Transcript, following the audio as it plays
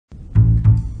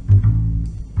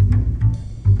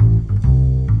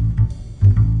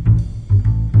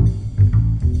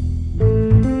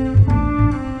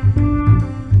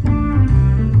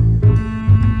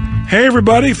Hey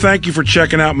everybody, thank you for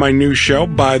checking out my new show,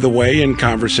 By the Way, In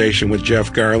Conversation with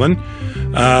Jeff Garlin,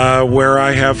 where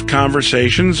I have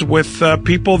conversations with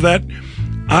people that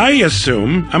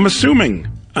I'm assuming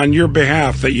on your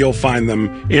behalf that you'll find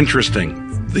them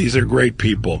interesting. These are great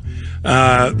people.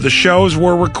 The shows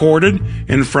were recorded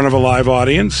in front of a live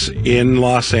audience in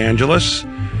Los Angeles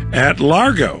at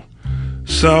Largo.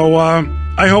 So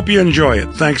I hope you enjoy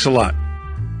it. Thanks a lot.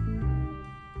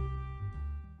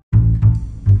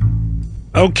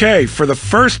 Okay, for the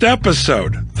first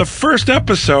episode,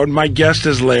 my guest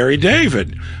is Larry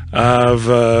David of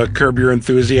Curb Your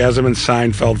Enthusiasm and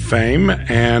Seinfeld fame.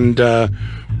 And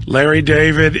Larry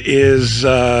David is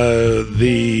the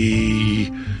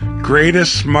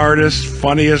greatest, smartest,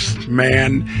 funniest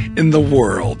man in the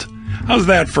world. How's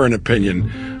that for an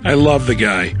opinion? I love the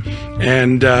guy.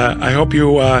 And I hope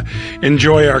you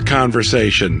enjoy our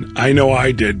conversation. I know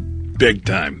I did big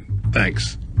time.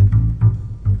 Thanks.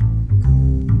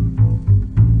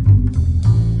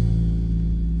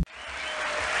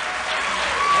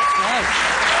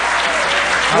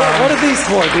 What are these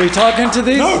for? Do we talk into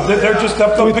these? No, they're just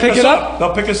they'll pick us up.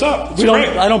 They'll pick us up.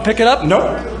 I don't pick it up?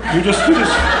 No. You just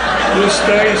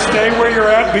stay where you're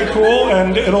at, be cool,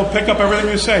 and it'll pick up everything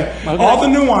you say. Okay. All the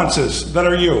nuances that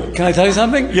are you. Can I tell you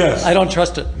something? Yes. I don't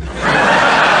trust it.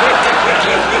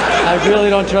 I really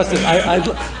don't trust it.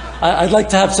 I'd like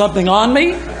to have something on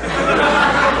me.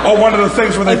 Oh, one of the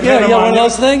things where they pin them on one of you?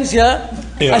 those things, yeah.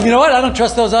 And you know what? I don't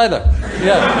trust those either.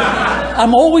 Yeah.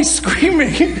 I'm always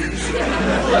screaming.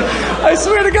 I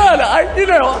swear to God,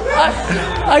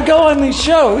 I go on these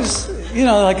shows,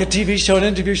 like a TV show, an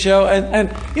interview show, and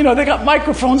they got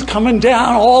microphones coming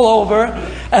down all over,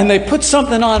 and they put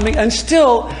something on me, and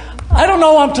still, I don't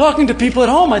know I'm talking to people at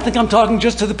home. I think I'm talking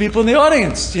just to the people in the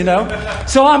audience,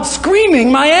 So I'm screaming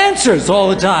my answers all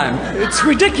the time. It's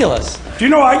ridiculous. Do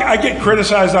you know I get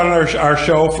criticized on our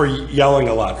show for yelling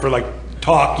a lot, for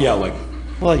talk yelling.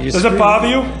 Well, Does it bother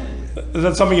you? Is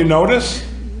that something you notice?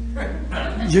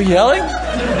 You yelling?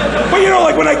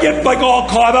 Well, when I get all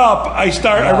caught up, I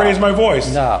raise my voice.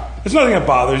 No. It's nothing that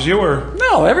bothers you, or?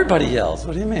 No, everybody yells.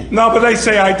 What do you mean? No, but they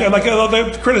say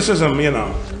the criticism,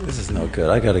 This is no good.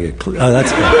 I gotta get clear. Oh,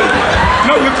 that's good.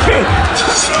 No, you can't.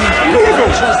 Just leave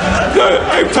it.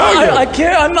 I'm telling you. I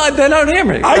can't. I'm not. They don't hear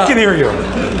me. I can hear you.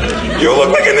 You look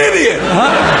like an idiot.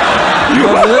 Huh? You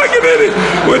look like an idiot.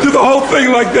 We'll do the whole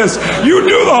thing like this. You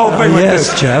do the whole thing like this.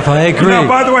 Yes, Jeff, I agree. Now,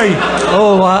 by the way.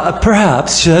 Oh,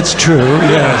 perhaps that's true.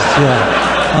 Yes,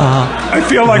 yeah. I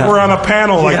feel like we're on a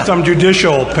panel, some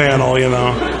judicial panel,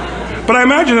 But I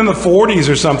imagine in the 40s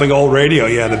or something, old radio,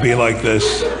 you had to be like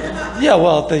this. Yeah,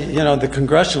 well, the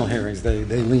congressional hearings, they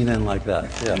lean in like that.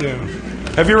 Yeah.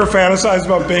 Have you ever fantasized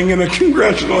about being in a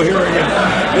congressional hearing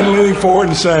and leaning forward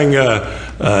and saying,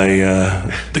 I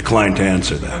decline to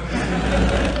answer that?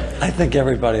 I think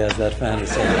everybody has that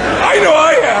fantasy. I know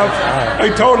I have. I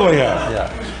totally have. Yeah.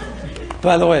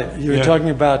 By the way, you were talking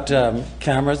about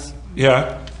cameras.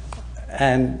 Yeah.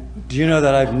 And do you know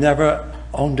that I've never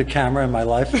owned a camera in my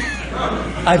life?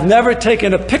 I've never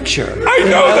taken a picture. I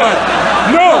know that.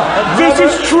 No, this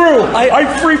is true. I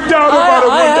freaked out about it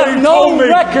one day. I have no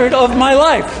record of my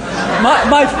life.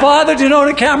 My father didn't own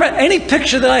a camera. Any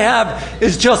picture that I have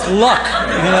is just luck.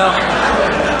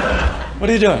 What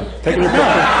are you doing? Taking your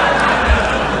picture.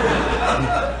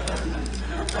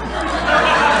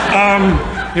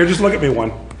 Here, just look at me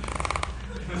one.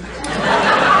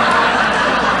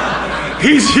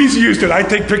 He's used to it. I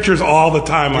take pictures all the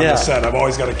time on the set. I've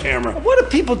always got a camera. What do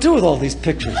people do with all these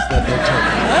pictures that they take?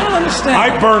 I don't understand.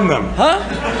 I burn them. Huh?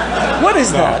 What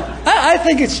is that? I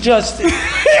think it's just...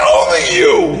 Only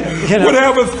you would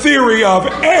have a theory of,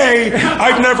 A,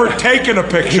 I've never taken a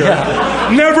picture.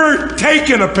 Never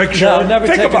taken a picture. No, never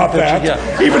Think taken about a picture.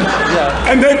 that.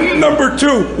 And then number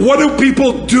two, what do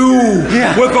people do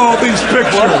with all these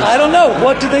pictures? Well, I don't know.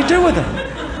 What do they do with them?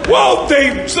 Well,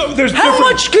 there's How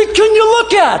much can you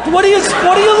look at? What are you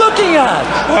looking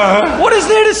at? What is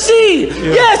there to see?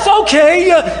 Yeah. Yes, okay.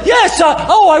 Yes.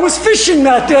 I was fishing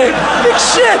that day. Big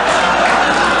shit.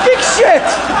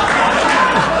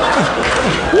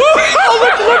 Look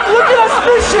at us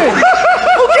fishing.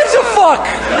 Who gives a fuck?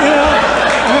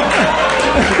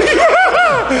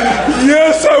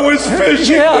 Yes, I was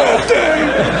fishing that day.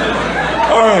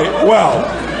 All right.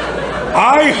 Well.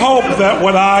 I hope that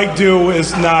what I do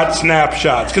is not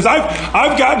snapshots, because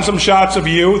I've gotten some shots of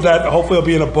you that hopefully will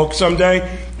be in a book someday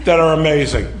that are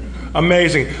amazing.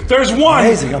 There's one.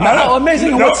 Amazing. Amazing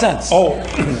in what sense? Oh,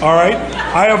 all right.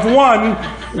 I have one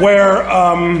where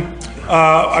I'm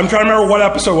trying to remember what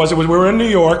episode it was. We were in New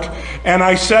York, and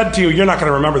I said to you, you're not going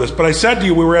to remember this, but I said to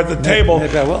you, we were at the table.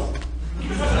 Maybe I will.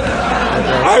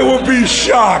 I will be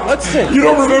shocked. Let's see. You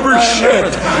don't remember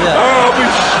shit.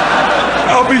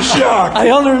 I'll be shocked. I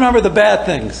only remember the bad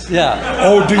things. Yeah.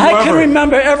 Oh, do you I can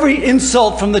remember every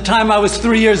insult from the time I was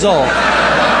 3 years old.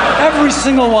 Every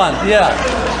single one. Yeah.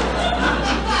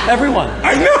 Everyone.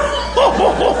 I know.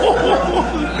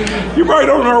 You probably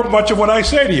don't remember much of what I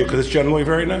say to you because it's generally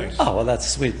very nice. Oh, well, that's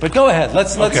sweet. But go ahead.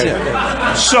 Let's hear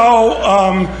it.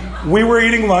 So we were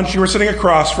eating lunch. You were sitting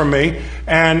across from me,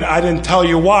 and I didn't tell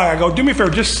you why. I go, do me a favor,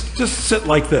 just sit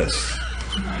like this.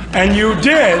 And you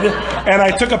did, and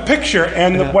I took a picture.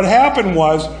 And what happened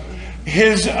was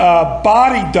his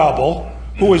body double,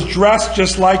 who was dressed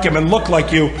just like him and looked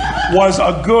like you, was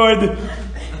a good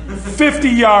 50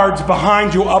 yards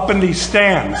behind you up in these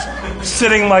stands,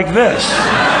 sitting like this.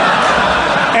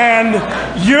 And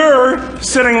you're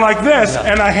sitting like this,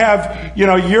 and I have,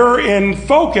 you're in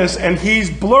focus and he's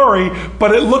blurry,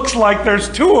 but it looks like there's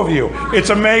two of you. It's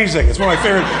amazing. It's one of my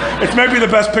favorite. It's maybe the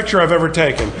best picture I've ever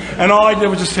taken. And all I did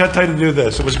was just tell you to do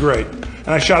this. It was great. And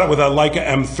I shot it with a Leica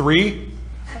M3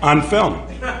 on film.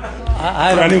 For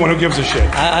anyone who gives a shit.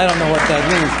 I don't know what that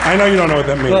means. I know you don't know what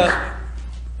that means. But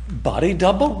body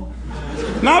double?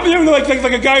 Not even like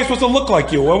a guy who's supposed to look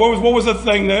like you. What was the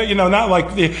thing? Not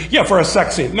like for a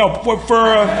sex scene. No, for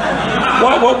a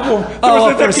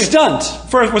stunt.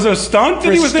 Was it a stunt?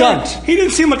 For a stunt. He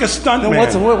didn't seem like a stunt man.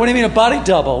 What do you mean a body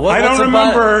double? I don't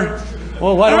remember.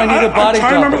 Well, why do I need a body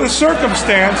double? I remember the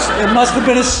circumstance. It must have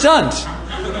been a stunt.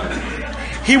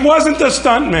 He wasn't a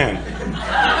stunt man.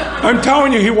 I'm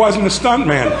telling you, he wasn't a stunt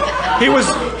man.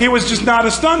 He was just not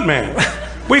a stunt man.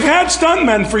 We've had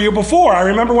stuntmen for you before. I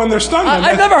remember when they're stuntmen.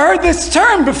 I've never heard this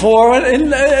term before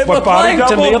applying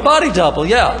to me. A body double,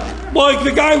 yeah. Well, like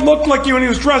the guy looked like you when he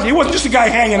was dressed. He wasn't just a guy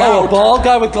hanging out. Oh, a bald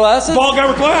guy with glasses? Bald guy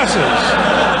with glasses.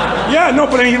 Yeah, no,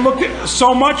 but he looked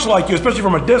so much like you, especially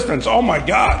from a distance. Oh, my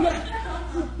God.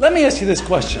 Let me ask you this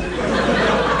question.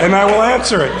 And I will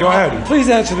answer it. Go ahead. Please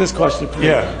answer this question, please.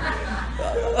 Yeah.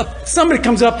 Somebody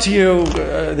comes up to you,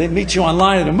 they meet you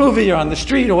online at a movie or on the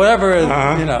street or whatever,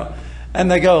 and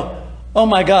they go, oh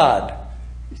my God,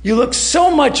 you look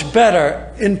so much better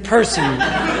in person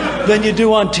than you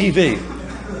do on TV.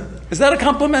 Is that a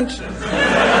compliment?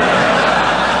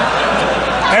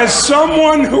 As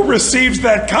someone who receives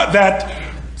that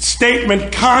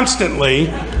statement constantly,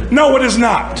 no, it is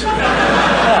not.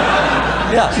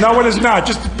 Yeah. No, it is not.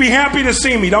 Just be happy to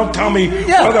see me. Don't tell me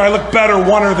whether I look better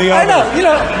one or the other. I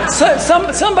know.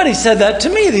 Somebody said that to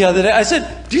me the other day. I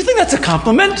said, do you think that's a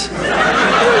compliment?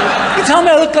 You tell me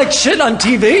I look like shit on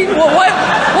TV? Well, why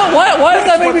does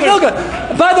that make me feel good?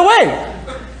 By the way,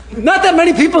 not that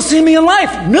many people see me in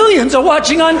life. Millions are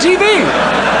watching on TV.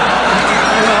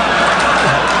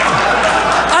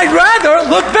 I'd rather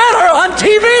look better on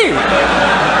TV.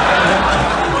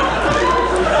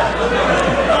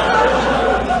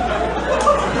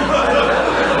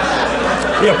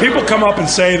 Yeah, people come up and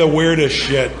say the weirdest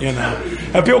shit,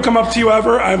 Have people come up to you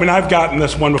ever? I mean, I've gotten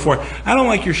this one before. I don't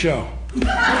like your show.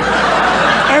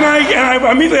 And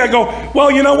I immediately go,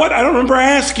 well, you know what? I don't remember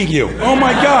asking you. Oh,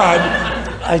 my God.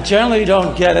 I generally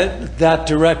don't get it that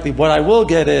directly. What I will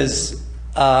get is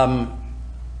my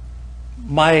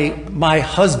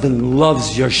husband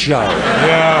loves your show.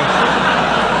 Yeah.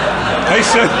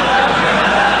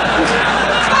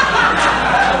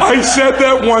 I said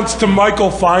that once to Michael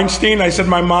Feinstein. I said,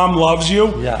 my mom loves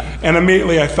you. Yeah. And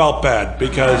immediately I felt bad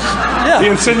because the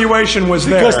insinuation was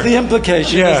there. Because the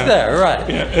implication is there, right.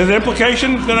 Yeah. Is it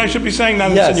implication that I should be saying,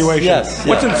 not insinuation? Yes.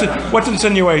 What's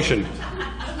insinuation?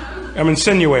 I'm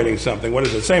insinuating something. What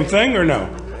is it? Same thing or no?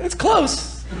 It's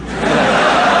close.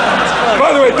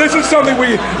 By the way, this is something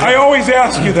I always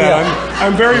ask you that.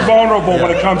 I'm very vulnerable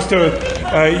when it comes to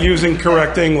using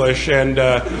correct English. And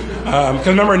because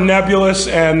remember nebulous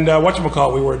and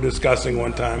whatchamacallit we were discussing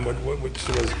one time, which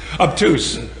was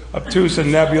obtuse. Obtuse and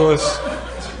nebulous.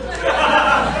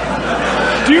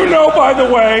 Do you know, by the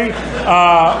way,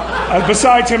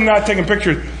 besides him not taking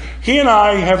pictures, he and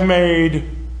I have made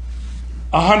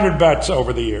 100 bets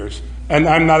over the years. And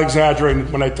I'm not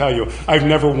exaggerating when I tell you, I've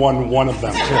never won one of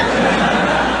them.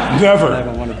 Never.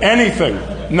 Anything.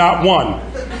 Not one.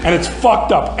 And it's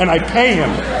fucked up. And I pay him.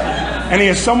 And he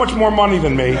has so much more money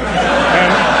than me. And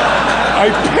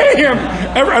I pay him.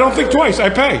 I don't think twice. I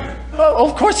pay. Well,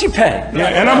 of course you pay. Yeah.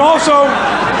 And I'm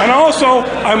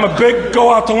a big go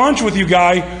out to lunch with you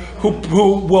guy who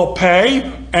will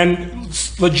pay and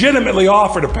legitimately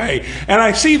offer to pay. And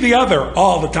I see the other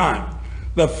all the time.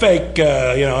 The fake,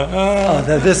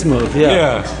 this move,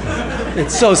 yeah.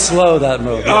 It's so slow, that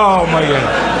move. Yeah. Oh, my God.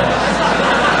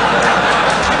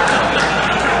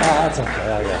 That's okay,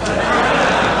 I got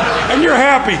you. And you're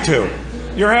happy to.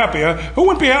 You're happy, huh? Who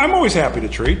wouldn't be? I'm always happy to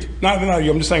treat. Not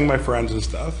you. I'm just saying my friends and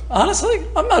stuff. Honestly,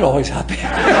 I'm not always happy.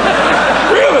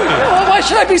 Really? Well, why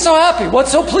should I be so happy?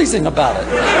 What's so pleasing about it?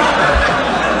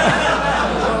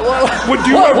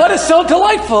 What is so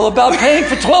delightful about paying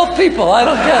for 12 people? I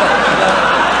don't get it.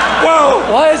 Well,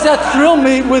 why does that thrill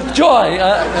me with joy?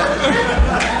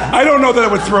 I don't know that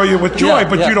it would thrill you with joy,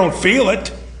 but you don't feel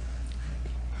it.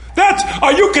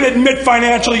 You can admit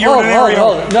financially you're in an area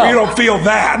where you don't feel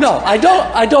that. No, I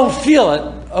don't feel it,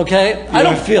 okay? Yeah. I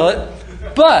don't feel it.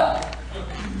 But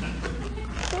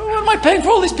what am I paying for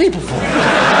all these people for?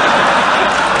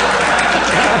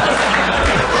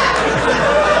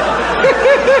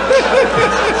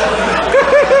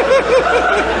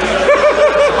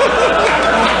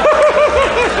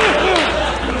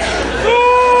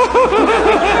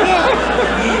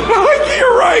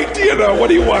 You're right. You know, what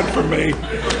do you want from me?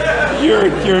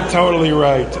 You're totally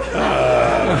right.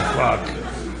 Fuck.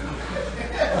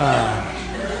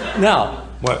 Now.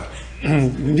 What?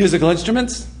 Musical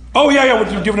instruments? Oh, yeah.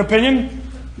 Do you have an opinion?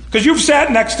 Because you've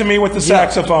sat next to me with the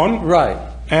saxophone. Right.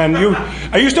 And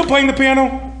are you still playing the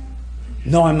piano?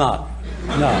 No, I'm not.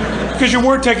 No. Because you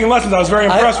weren't taking lessons. I was very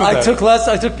impressed with that.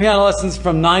 I took piano lessons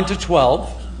from 9 to 12.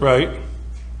 Right.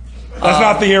 That's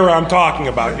not the era I'm talking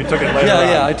about. You took it later on.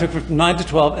 Yeah. I took it from 9 to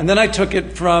 12. And then I took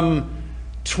it from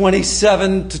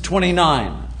 27 to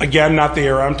 29. Again, not the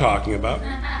era I'm talking about.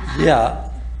 Yeah.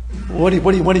 What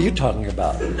are you talking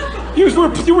about?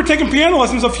 You were taking piano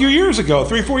lessons a few years ago,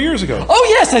 3-4 years ago. Oh,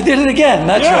 yes, I did it again.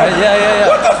 That's right. Yeah.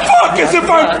 What the fuck? As if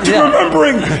I'm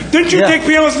remembering. Didn't you take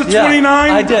piano lessons at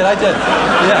 29? I did.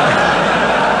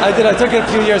 Yeah. I did. I took it a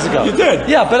few years ago. You did?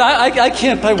 Yeah, but I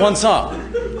can't play one song.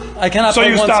 I cannot play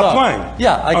one song. So you stopped playing?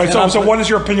 Yeah. All right, so what is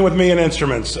your opinion with me and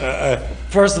instruments?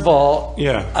 First of all,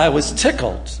 I was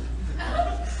tickled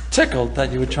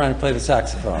that you were trying to play the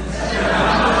saxophone.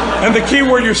 And the key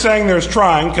word you're saying there is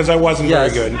trying, because I wasn't very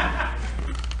good.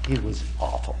 He was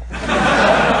awful. You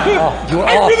were awful.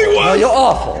 I really was. No, you're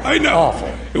awful. I know. Awful.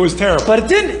 It was terrible. But it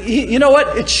didn't, you know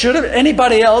what? It should have,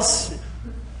 anybody else,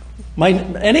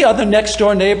 any other next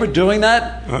door neighbor doing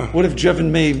that would have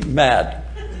driven me mad.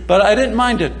 But I didn't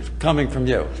mind it coming from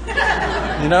you.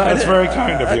 You know, that's very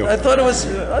kind of you. I thought it was.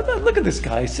 I thought, look at this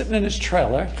guy sitting in his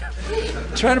trailer,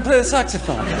 trying to play the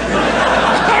saxophone.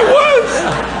 I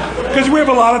was, because we have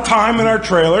a lot of time in our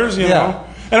trailers, you know.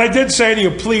 And I did say to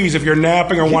you, please, if you're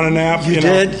napping or want to nap, you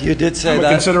did say that. I'm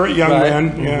a considerate young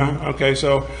man. Yeah. Okay.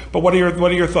 So, but what are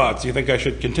your thoughts? Do you think I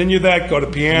should continue that? Go to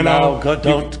piano? No.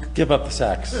 Don't give up the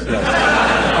sax. Yes.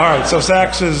 All right. So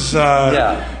sax is.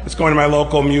 It's going to my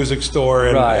local music store,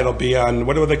 and it'll be on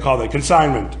what do they call that?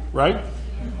 Consignment, right?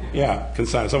 Yeah,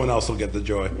 consignment. Someone else will get the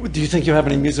joy. Do you think you have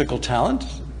any musical talent?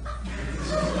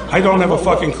 I don't have a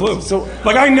fucking clue. So,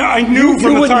 like I knew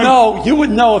from the time. You would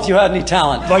know if you had any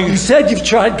talent. Like you said, you've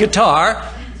tried guitar,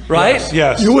 right?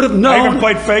 Yes. You would have known. I even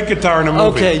played fake guitar in a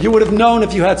movie. Okay, you would have known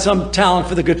if you had some talent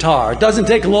for the guitar. It doesn't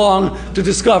take long to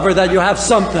discover that you have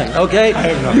something. Okay. I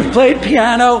have nothing. You played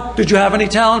piano. Did you have any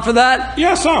talent for that?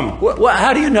 Yeah, some.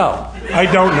 How do you know? I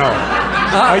don't know.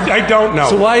 I don't know.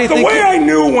 So why do you think? The way I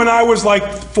knew when I was like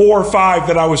 4 or 5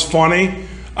 that I was funny.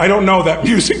 I don't know that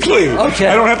musically. Okay.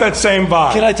 I don't have that same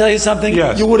vibe. Can I tell you something?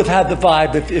 Yes. You would have had the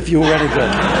vibe if you were any good.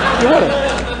 You would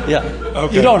have. Yeah.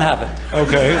 Okay. You don't have it.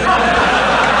 Okay.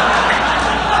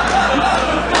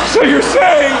 So you're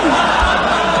saying?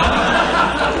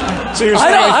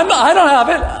 I don't have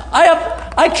it.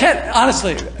 I can't,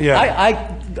 honestly. Yeah.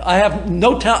 I have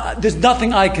no talent. There's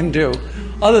nothing I can do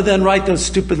other than write those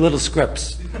stupid little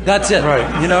scripts. That's it.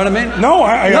 Right. You know what I mean? No,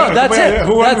 that's it.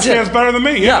 Who understands better than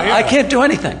me? Yeah, I can't do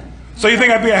anything. So you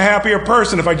think I'd be a happier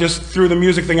person if I just threw the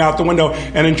music thing out the window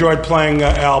and enjoyed playing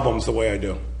albums the way I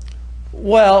do?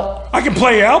 Well, I can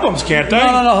play albums, can't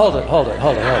I? No. Hold it.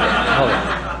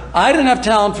 I didn't have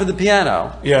talent for the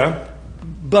piano. Yeah.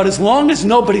 But as long as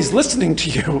nobody's listening to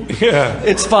you,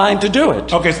 it's fine to do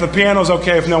it. Okay, so the piano's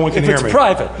okay if no one can hear me. If it's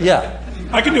private, yeah.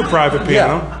 I can do private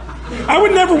piano. Yeah. I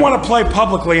would never want to play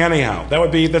publicly anyhow.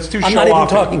 That's too show-off. I'm not even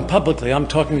talking publicly. I'm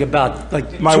talking about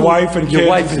like my wife and kids. Your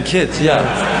wife and kids, yeah.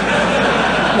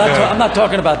 I'm not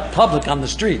talking about public on the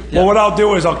street. Yeah. Well, what I'll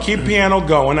do is I'll keep piano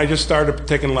going. I just started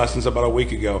taking lessons about a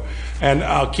week ago, and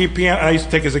I'll keep piano. I used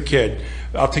to take as a kid.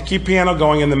 I'll keep piano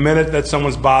going, and the minute that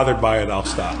someone's bothered by it, I'll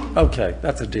stop. Okay,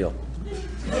 that's a deal.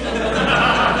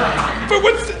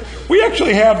 But we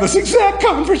actually have this exact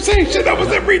conversation. That was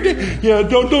every day. Yeah,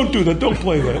 don't do that. Don't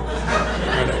play that.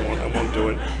 I won't do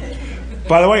it.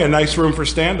 By the way, a nice room for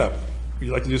stand-up. Would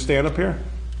you like to do stand-up here?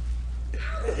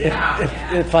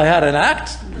 If I had an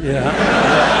act, yeah.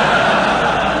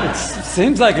 It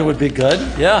seems like it would be good,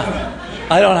 yeah.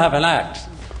 I don't have an act.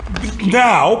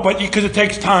 now, but because it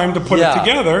takes time to put it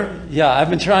together. Yeah, I've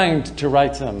been trying to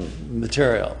write some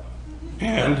material.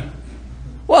 And?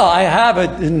 Well, I have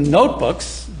it in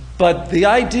notebooks, but the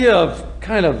idea of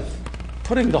kind of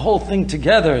putting the whole thing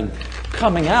together and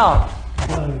coming out.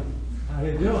 How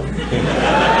you doing?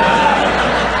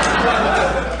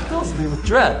 Fills me with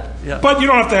dread. Yeah. But you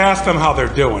don't have to ask them how they're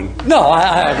doing. No,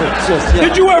 I would just. Yeah.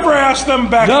 Did you ever ask them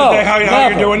back in the day how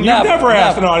you're doing? You never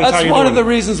asked an audience how you're doing. That's one of the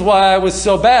reasons why I was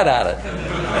so bad at it.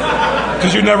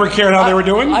 Because you never cared how they were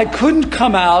doing? I couldn't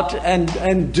come out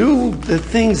and do the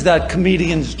things that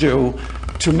comedians do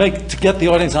to get the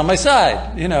audience on my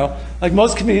side. You know, like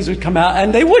most comedians would come out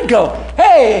and they would go,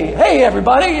 "Hey,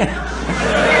 everybody."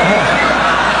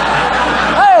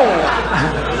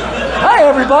 Hey,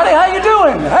 everybody, how you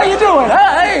doing? How you doing?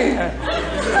 Hey,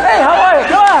 how are you?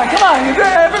 Come on, you good,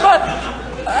 everybody?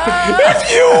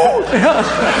 If you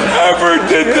ever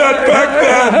did that back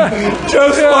then,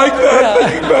 just like that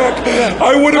thing back,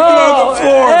 I would have been on the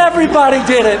floor. Everybody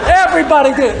did it.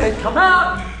 They'd come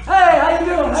out. Hey, how you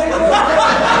doing? How you doing?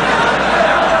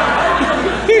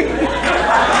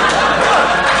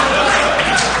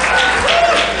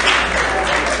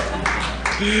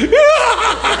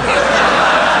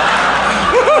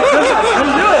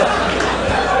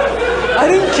 I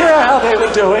didn't care how they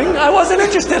were doing. I wasn't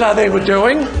interested how they were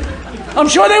doing. I'm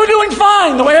sure they were doing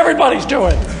fine the way everybody's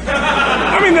doing.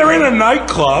 I mean, they're in a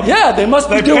nightclub. Yeah, they must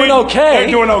be doing okay. They're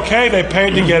doing okay. They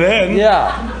paid to get in.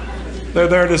 Yeah. They're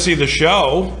there to see the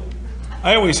show.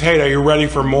 I always hate, are you ready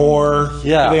for more?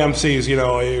 Yeah. The MCs,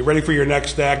 are you ready for your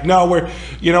next act? No,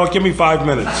 give me 5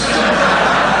 minutes.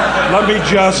 Let me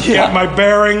just get my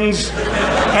bearings.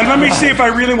 And let me see if I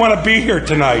really want to be here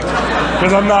tonight.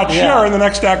 Because I'm not sure, and the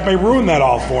next act may ruin that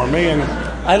all for me. And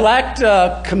I lacked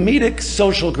comedic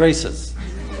social graces.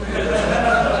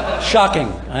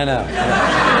 Shocking, I know.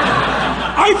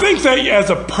 I think that as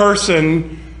a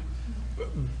person,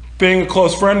 being a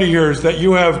close friend of yours, that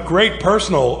you have great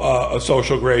personal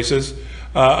social graces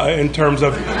in terms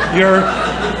of your...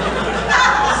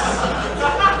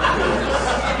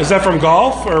 Is that from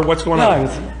golf, or what's going on?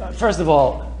 First of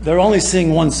all, they're only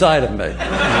seeing one side of me. So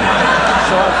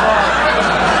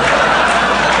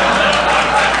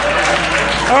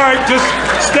all right, just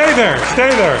stay there.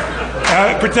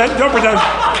 Don't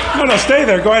pretend. No, stay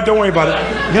there. Go ahead, don't worry about it.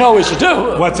 You know what we should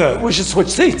do? What's that? We should switch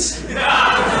seats.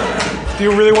 Do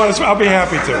you really want to? I'll be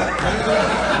happy to.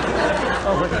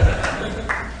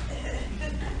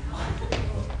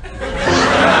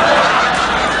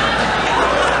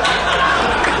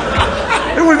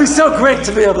 It would be so great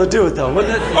to be able to do it, though,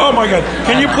 wouldn't it? Oh, my God.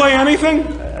 Can you play anything?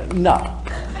 No.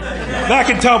 I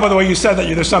can tell by the way you said that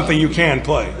there's something you can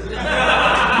play.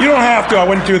 You don't have to. I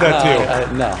wouldn't do that to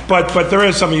you. No. But there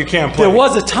is something you can play. There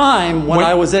was a time when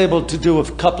I was able to do a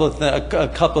couple of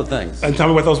things. And tell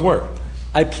me what those were.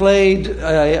 I played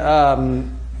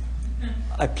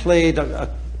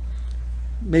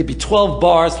maybe 12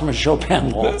 bars from a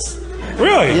Chopin waltz.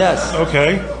 Really? Yes.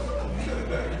 Okay.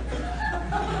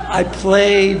 I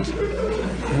played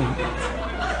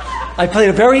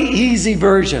a very easy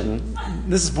version.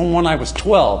 This is from when I was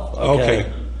 12.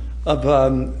 Okay. Of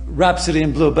Rhapsody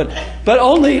in Blue, but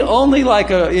only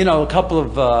like a couple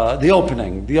of the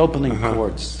opening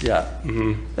chords. Yeah.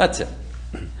 Mm-hmm. That's it.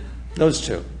 Those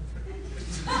two.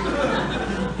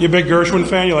 You a big Gershwin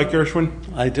fan? You like Gershwin?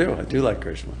 I do like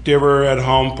Gershwin. Do you ever at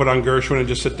home put on Gershwin and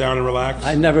just sit down and relax?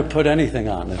 I never put anything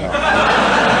on at all.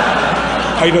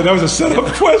 I know that was a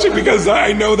setup question because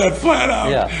I know that flat out.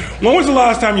 Yeah. When was the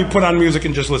last time you put on music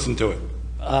and just listened to it?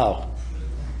 Oh.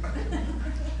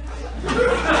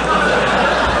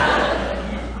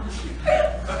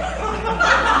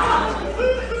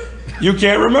 You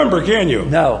can't remember, can you?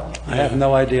 No, I have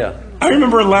no idea. I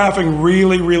remember laughing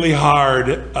really, really hard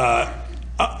in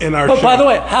our show. But by the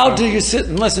way, how do you sit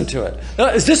and listen to it?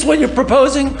 Is this what you're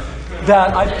proposing?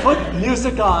 That I put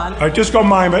music on. All right, just go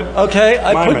mime it. Okay,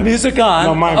 I put music on.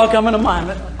 No, mime okay, I'm going to mime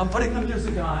it. I'm putting the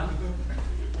music on.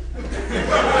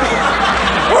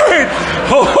 Wait,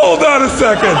 hold on a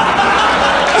second.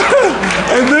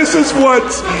 And this is what...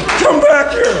 Come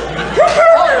back here. Come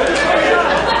back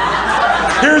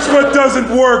here. Here's what doesn't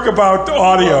work about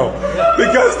audio.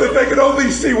 Because they can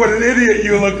only see what an idiot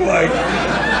you look like.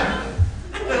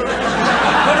 Putting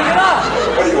it on.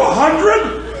 What are you,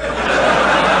 100?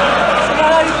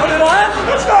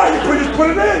 That's not how you just put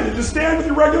it in. You just stand with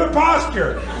your regular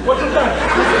posture. What's it that?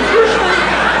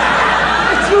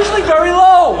 It's usually very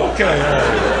low. Okay.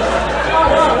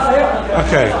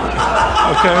 Okay.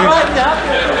 Okay.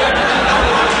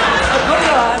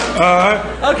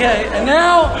 Okay, and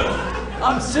now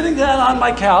I'm sitting down on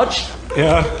my couch.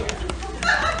 Yeah.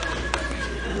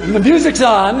 and the music's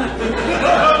on,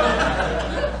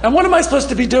 and what am I supposed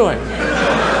to be doing?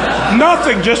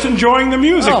 Nothing, just enjoying the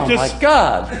music. Oh, my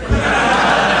God.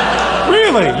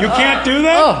 Really? You can't do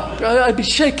that? Oh, I'd be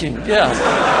shaking, yeah.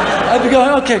 I'd be going,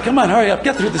 okay, come on, hurry up,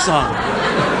 get through the song.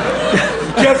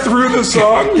 Get through the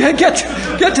song? Yeah, get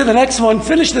to the next one,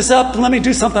 finish this up, and let me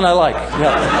do something I like.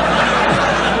 Yeah.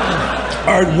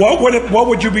 All right, what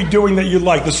would you be doing that you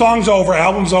like? The song's over,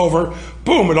 album's over,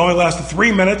 boom, it only lasted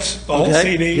 3 minutes, the whole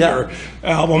CD or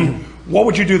album. What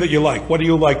would you do that you like? What do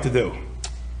you like to do?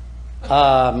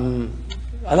 I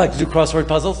like to do crossword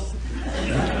puzzles.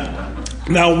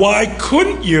 Now, why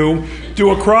couldn't you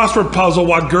do a crossword puzzle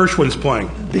while Gershwin's playing?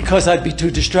 Because I'd be too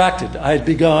distracted. I'd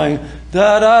be going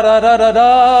da da da da da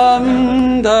da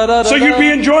da da. So you'd be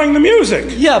enjoying the music.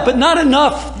 Yeah, but not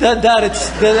enough that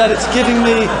it's giving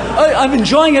me. I'm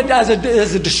enjoying it as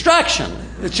a distraction.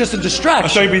 It's just a distraction.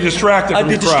 So you'd be distracted. I'd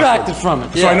be distracted from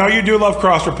it. So I know you do love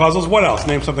crossword puzzles. What else?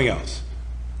 Name something else.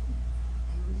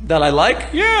 That I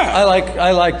like? Yeah.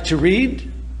 I like to read.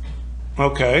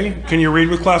 Okay. Can you read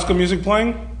with classical music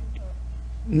playing?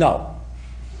 No.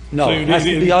 No, so it has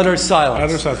to be utter silence.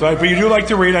 Utter silence. But you do like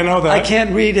to read, I know that. I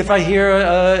can't read if I hear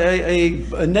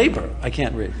a neighbor. I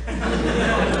can't read.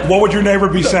 What would your neighbor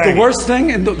be saying? The worst thing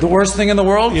in the worst thing in the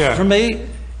world for me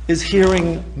is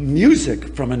hearing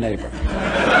music from a neighbor.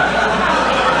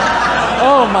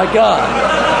 Oh my God.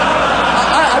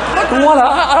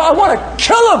 I want to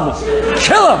kill him.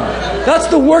 Kill him. That's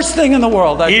the worst thing in the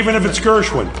world. Even if it's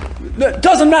Gershwin. It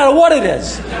doesn't matter what it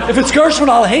is. If it's Gershwin,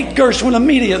 I'll hate Gershwin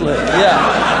immediately.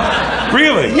 Yeah.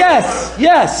 Really?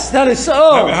 Yes. That is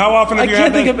so. How often have you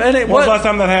had that? I can't think of any. When's the last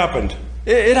time that happened?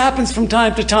 It happens from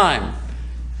time to time.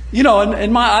 You know,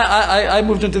 and I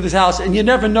moved into this house, and you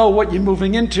never know what you're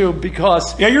moving into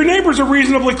because... Yeah, your neighbors are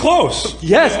reasonably close.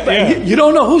 Yes, but you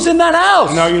don't know who's in that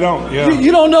house. No, you don't. Yeah.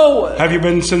 You don't know... Have you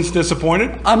been since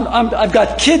disappointed? I've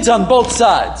got kids on both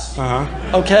sides.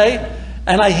 Okay?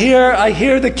 And I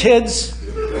hear the kids...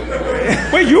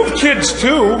 Wait, you have kids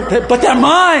too. But they're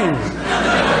mine.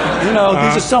 You know,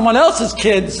 these are someone else's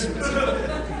kids.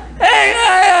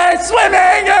 Hey,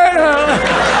 swimming!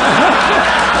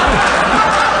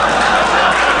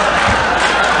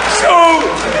 So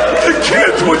the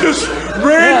kids would just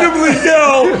randomly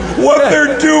yell what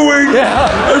they're doing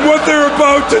and what they're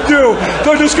about to do.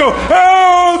 They'll just go,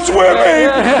 oh, swimming!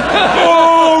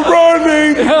 Oh,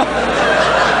 running!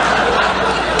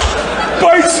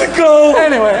 Bicycle!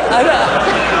 Anyway,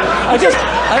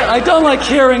 I don't like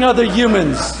hearing other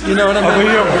humans. You know what I mean? Other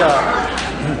humans.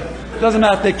 Yeah. Doesn't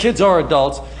matter if they're kids or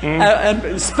adults, and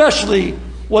especially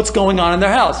what's going on in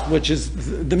their house, which is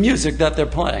the music that they're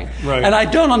playing. Right. And I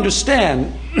don't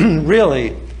understand,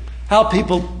 really, how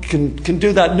people can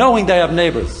do that knowing they have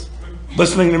neighbors.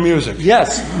 Listening to music.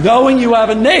 Yes, knowing you have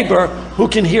a neighbor who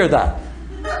can hear that.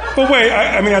 But wait,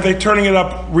 I mean, are they turning it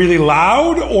up really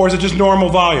loud, or is it just normal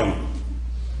volume?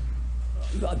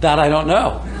 That I don't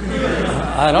know.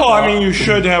 I don't know. I mean, you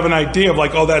should have an idea of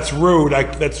like, oh, that's rude,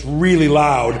 that's really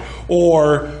loud,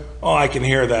 or, oh, I can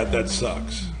hear that, that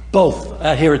sucks. Both.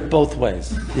 I hear it both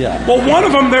ways. Yeah. Well, one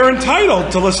of them, they're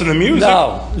entitled to listen to music.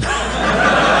 No.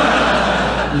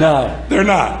 No. They're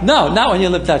not? No, not when you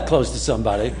live that close to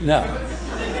somebody. No.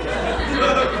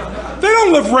 They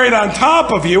don't live right on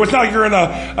top of you. It's not like you're in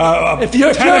a if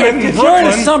you're tenement in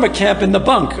a summer camp in the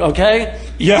bunk, okay?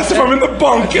 Yes, if I'm in the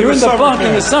bunk in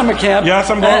the summer camp. Yes,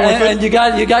 I'm going with it. And you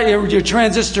got your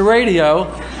transistor radio.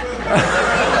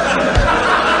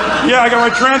 Yeah, I got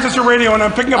my transistor radio, and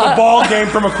I'm picking up a ball game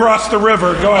from across the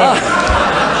river. Go ahead.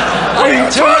 What are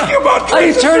you talking about? Are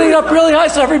you turning it up really high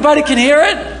so everybody can hear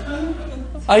it?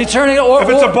 Are you turning it? If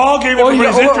it's a ball game,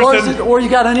 everybody's interested. Or you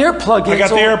got an earplug in. I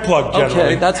got the earplug, generally.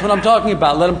 Okay, that's what I'm talking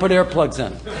about. Let them put earplugs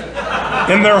in.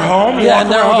 In their home? Yeah, in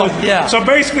their home, yeah. So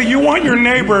basically, you want your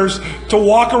neighbors to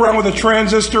walk around with a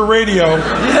transistor radio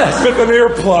with an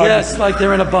earplug. Yes, like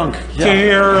they're in a bunk. Yeah.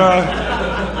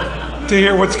 To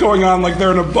hear what's going on like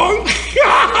they're in a bunk.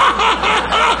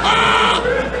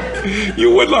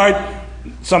 You would like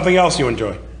something else you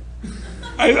enjoy.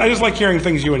 I just like hearing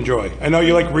things you enjoy. I know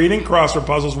you like reading, crossword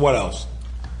puzzles. What else?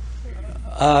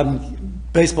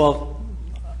 Baseball.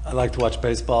 I like to watch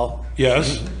baseball.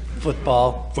 Yes.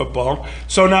 Football.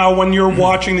 So now when you're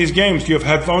watching these games, do you have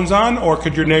headphones on, or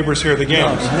could your neighbors hear the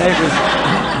games?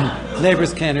 No,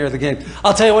 neighbors can't hear the game.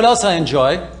 I'll tell you what else I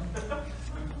enjoy.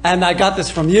 And I got this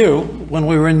from you when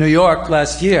we were in New York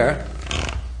last year.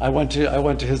 I went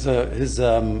to his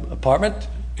apartment.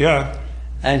 Yeah.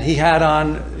 And he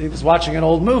was watching an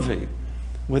old movie.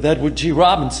 with Edward G.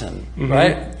 Robinson,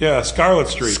 right? Yeah, Scarlet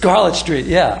Street. Scarlet Street,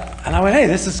 yeah. And I went, hey,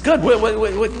 this is good. What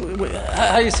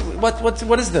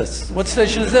is this? What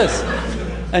station is this?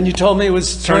 And you told me it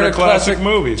was Turner Classic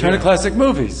Movies. Turner Classic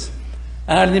Movies.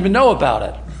 And I didn't even know about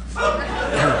it.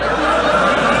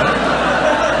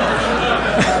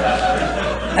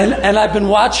 And I've been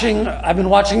watching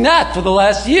that for the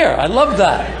last year. I love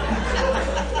that.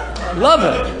 I love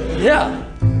it. Yeah.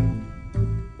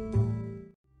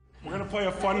 We're going to play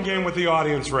a fun game with the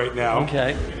audience right now.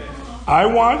 Okay. I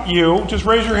want you, just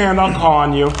raise your hand, I'll call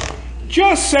on you.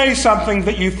 Just say something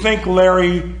that you think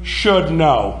Larry should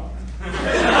know.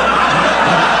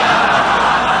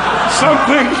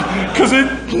 Something, because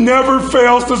it never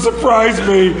fails to surprise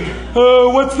me.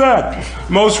 What's that?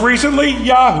 Most recently,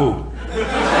 Yahoo.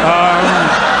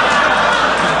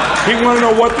 He wanted to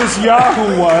know what this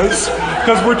Yahoo was,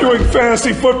 because we're doing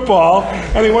fantasy football,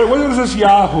 and he went, what is this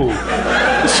Yahoo?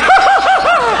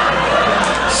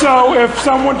 So if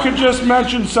someone could just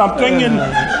mention something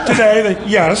today that,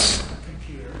 yes,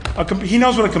 he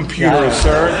knows what a computer is,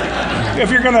 sir. If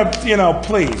you're going to,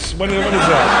 please, what is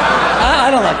that?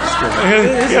 I don't like this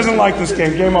game. He doesn't like this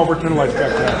game. Game over, turn the lights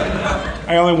back down.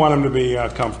 I only want him to be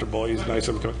comfortable. He's nice.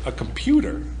 A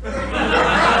computer?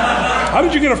 How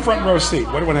did you get a front row seat?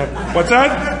 What's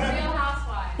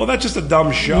that? Well, that's just a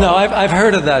dumb show. No, I've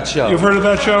heard of that show. You've heard of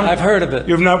that show? I've heard of it.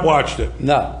 You've not watched it?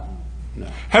 No.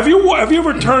 Have you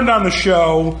ever turned on the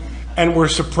show and were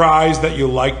surprised that you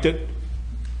liked it?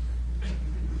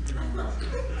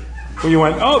 When you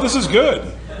went, oh, this is good.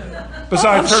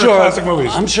 Besides Turner Classic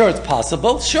Movies. I'm sure it's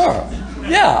possible. Sure.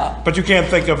 Yeah. But you can't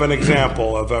think of an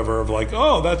example of like,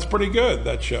 oh, that's pretty good,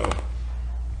 that show.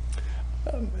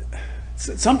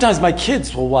 Sometimes my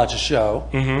kids will watch a show,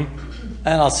 and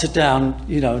I'll sit down,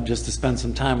 just to spend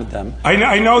some time with them.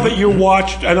 I know that you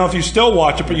watched, I don't know if you still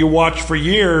watch it, but you watched for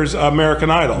years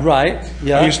American Idol. Right,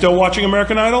 yeah. Are you still watching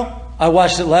American Idol? I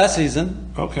watched it last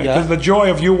season. Okay, yeah. The joy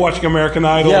of you watching American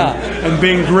Idol and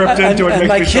being gripped into it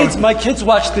makes me my kids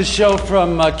watched this show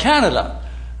from Canada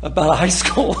about a high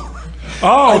school.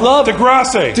 Oh, I love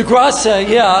Degrassi. Degrassi,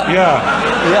 yeah. Yeah.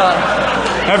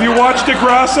 Have you watched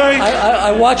Degrassi?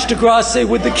 I watched Degrassi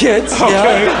with the kids.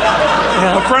 Okay.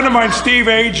 Yeah. A friend of mine, Steve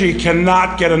Agee,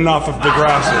 cannot get enough of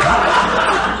Degrassi.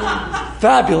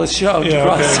 Fabulous show,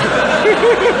 Degrassi.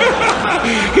 Okay.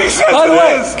 He says By the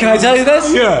way, can I tell you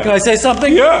this? Yeah. Can I say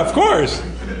something? Yeah, of course.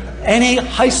 Any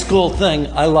high school thing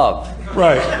I love.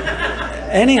 Right.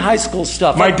 Any high school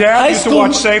stuff. My dad used to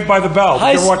watch Saved by the Bell. Did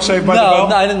you ever watch Saved by the Bell?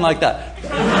 No, I didn't like that.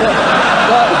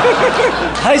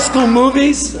 High school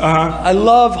movies. I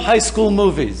love high school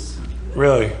movies.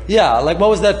 Really? Yeah, like what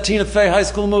was that Tina Fey high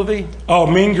school movie? Oh,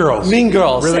 Mean Girls. Mean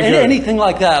Girls. Really good. Anything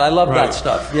like that. I love that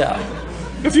stuff. Yeah.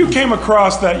 If you came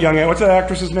across that young, what's that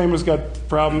actress's name who's got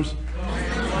problems?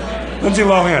 Lindsay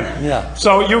Lohan. Yeah.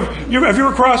 So have you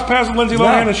ever crossed paths with Lindsay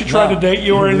Lohan and she tried to date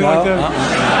you or anything like that?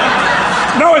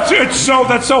 No,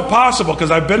 that's so possible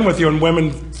because I've been with you and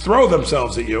women throw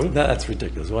themselves at you. That's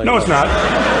ridiculous. No, it's not.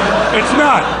 It's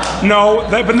not. No,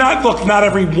 but not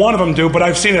every one of them do, but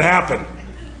I've seen it happen.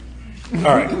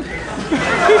 All right.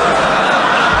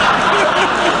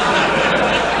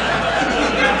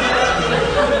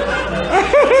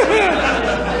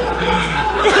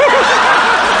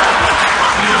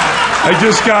 I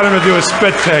just got him to do a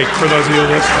spit take for those of you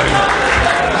listening.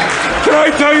 Can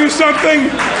I tell you something?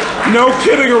 No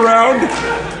kidding around.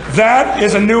 That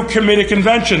is a new comedic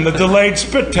invention, the delayed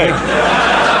spit take.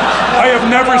 I have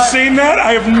never seen that.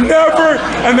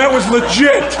 And that was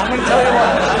legit. I'm going to tell you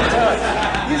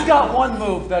what. He's got one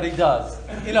move that he does.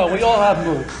 We all have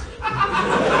moves.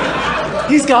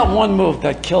 He's got one move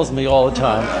that kills me all the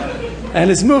time. And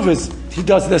his move is, he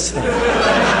does this thing.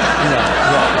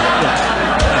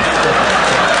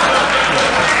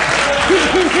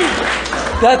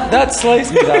 That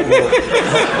slays me, that move.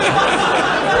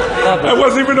 I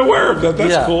wasn't even aware of that.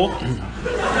 That's cool.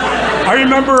 I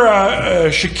remember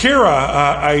Shakira.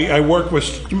 I worked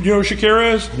with. Do you know who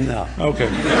Shakira is? No. Okay.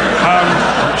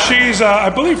 She's,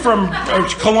 I believe, from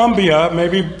Colombia,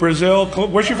 maybe Brazil.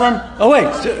 Where's she from? Oh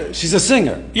wait, she's a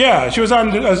singer. Yeah, she was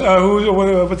on. What's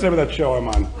the name of that show I'm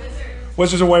on?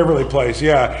 Wizards of Waverly Place,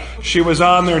 yeah. She was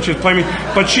on there and she was playing me.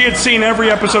 But she had seen every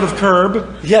episode of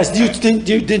Curb. Yes, didn't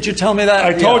you tell me that?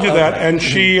 I told you that. And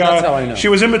she That's how I know. She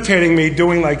was imitating me,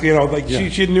 doing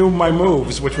she knew my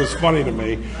moves, which was funny to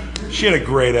me. She had a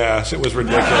great ass. It was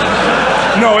ridiculous.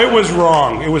 No, it was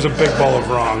wrong. It was a big bowl of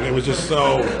wrong. It was just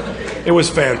it was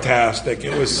fantastic.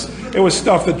 It was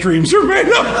stuff that dreams are made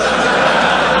of.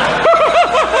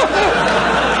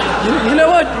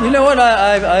 You know what?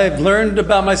 I've learned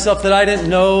about myself that I didn't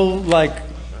know, like,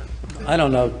 I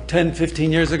don't know, 10,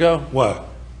 15 years ago. What?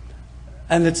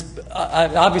 And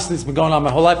obviously it's been going on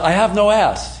my whole life. I have no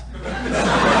ass.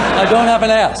 I don't have an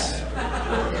ass.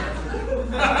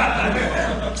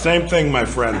 Same thing, my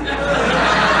friend.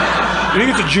 You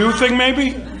think it's a Jew thing,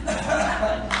 maybe?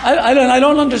 I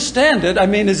don't understand it. I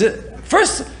mean, is it...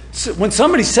 First, when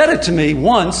somebody said it to me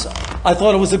once, I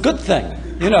thought it was a good thing.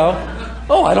 You know?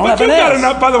 Oh, I don't have an ass. Got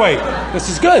enough, by the way. This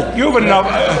is good. You have enough...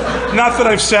 not that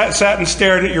I've sat and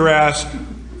stared at your ass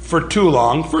for too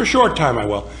long. For a short time, I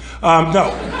will.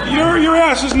 No, your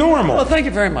ass is normal. Well, thank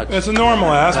you very much. It's a normal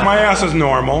ass. My ass is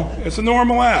normal. It's a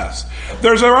normal ass.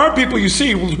 There are people you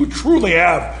see who truly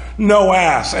have no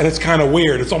ass, and it's kind of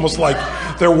weird. It's almost like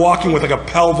they're walking with like a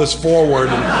pelvis forward,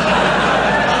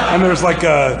 and there's like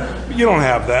you don't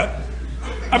have that.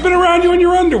 I've been around you in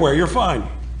your underwear. You're fine.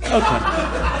 Okay.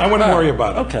 I wouldn't worry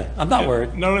about it. Okay, I'm not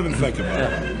worried. Don't even think about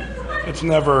it. It's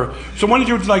never... So when did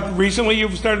you, recently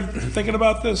you've started thinking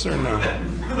about this, or no?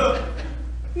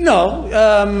 No,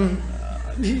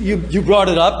 you brought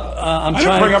it up. I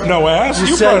didn't bring up no ass.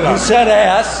 You said, brought it up. You said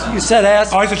ass. You said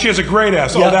ass. Oh, I said she has a great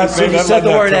ass. Yeah, oh, that so you said the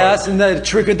word ass, and that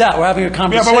triggered that. We're having a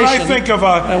conversation. Yeah, but when I think of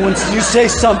and when you say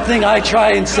something, I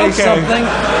try and say something.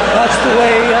 That's the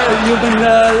way human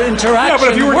interaction. Yeah, but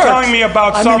if you were telling me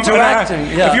about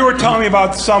if you were telling me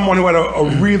about someone who had a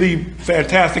really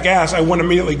fantastic ass, I wouldn't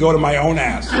immediately go to my own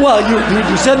ass. Well,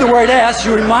 you said the word ass.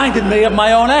 You reminded me of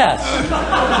my own ass.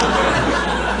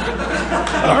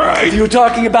 All right. If you were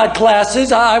talking about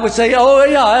glasses, I would say, oh,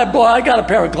 yeah, boy, I got a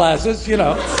pair of glasses, you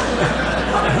know.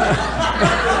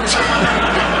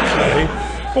 Okay.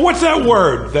 Well, what's that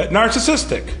word? That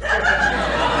narcissistic?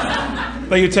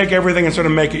 That you take everything and sort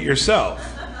of make it yourself.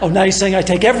 Oh, now you're saying I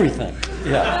take everything.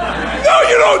 Yeah. No,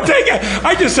 you don't take it.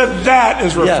 I just said that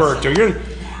is referred to.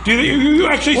 You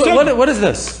actually said... What is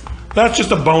this? That's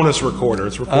just a bonus recorder.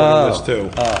 It's recording this too.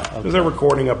 Okay. There's a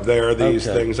recording up there, these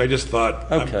things. I just thought...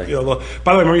 Okay. By the way,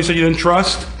 remember you said you didn't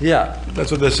trust? Yeah.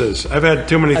 That's what this is. I've had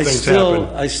too many things happen.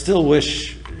 I still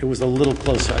wish it was a little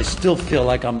closer. I still feel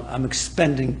like I'm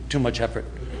expending too much effort.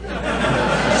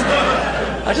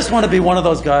 I just want to be one of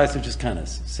those guys who just kind of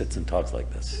sits and talks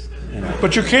like this. You know?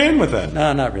 But you can with that.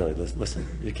 No, not really. Listen,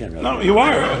 you can't really. No, you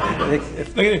are.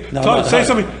 Say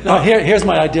something. No, here's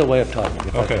my ideal way of talking.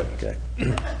 Okay. Okay.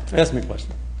 Ask me a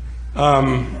question.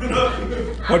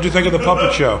 What'd you think of the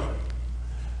puppet show?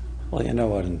 Well, you know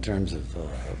what, in terms of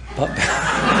puppet...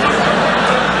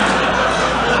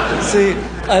 See,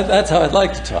 that's how I'd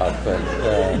like to talk,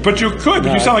 but you could.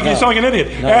 No, you sound like an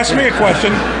idiot. No, Ask me a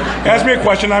question. Ask me a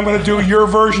question. I'm going to do your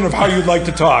version of how you'd like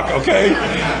to talk. Okay?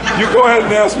 You go ahead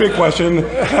and ask me a question.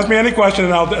 Ask me any question,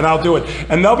 and I'll do it.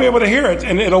 And they'll be able to hear it,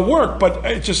 and it'll work. But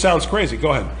it just sounds crazy.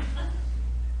 Go ahead.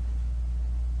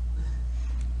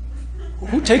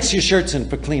 Who takes your shirts in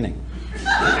for cleaning?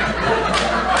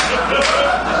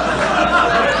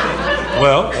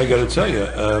 Well, I got to tell you,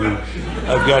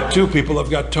 I've got two people.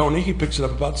 I've got Tony. He picks it up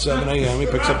about 7 a.m. He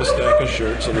picks up a stack of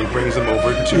shirts and he brings them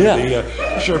over to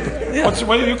the shirt. Yeah.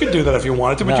 Well, you could do that if you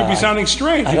wanted to, but you'd be sounding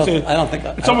strange. I don't think.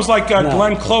 It's almost like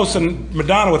Glenn Close and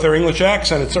Madonna with their English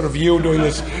accent. It's sort of you doing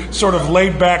this sort of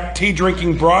laid-back,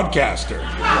 tea-drinking broadcaster.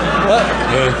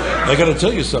 I got to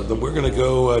tell you something. We're going to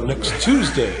go next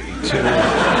Tuesday to...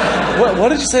 What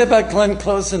did you say about Glenn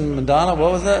Close and Madonna?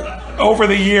 What was that? Over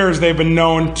the years, they've been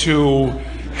known to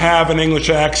have an English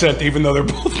accent, even though they're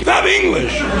both not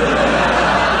English.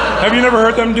 Have you never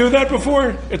heard them do that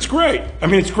before? It's great. I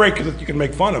mean, it's great because you can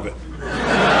make fun of it.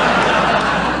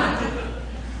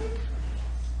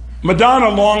 Madonna,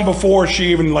 long before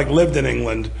she even lived in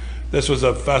England, this was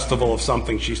a festival of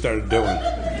something she started doing.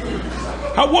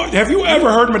 Have you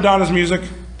ever heard Madonna's music?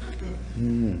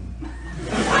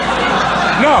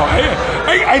 No,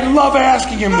 I love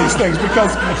asking him these things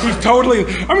because he's totally...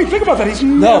 I mean, think about that. He's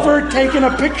never taken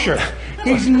a picture.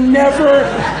 He's never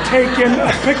taken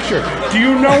a picture. Do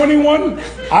you know anyone?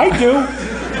 I do.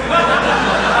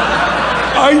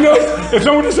 I know. If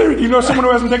someone just said, you know someone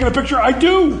who hasn't taken a picture? I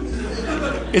do.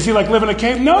 Is he living in a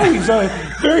cave? No, he's a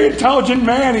very intelligent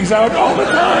man. He's out all the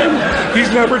time. He's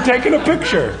never taken a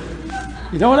picture.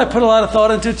 You know what I put a lot of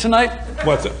thought into tonight?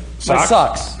 What's it? Socks? My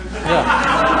socks.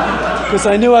 Yeah. Because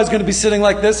I knew I was going to be sitting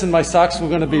like this and my socks were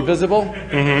going to be visible.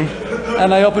 Mm-hmm.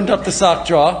 And I opened up the sock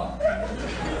drawer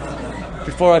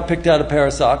before I picked out a pair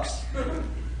of socks.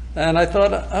 And I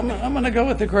thought, I'm going to go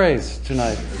with the grays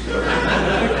tonight.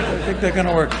 I think they're going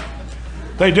to work.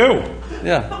 They do?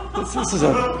 Yeah. This is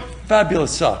a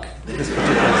fabulous sock, this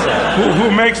particular sock. Who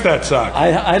makes that sock?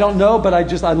 I don't know, but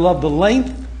I love the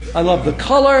length. I love the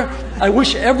color. I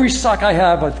wish every sock I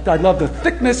have, I love the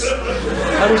thickness.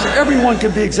 I wish everyone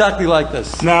could be exactly like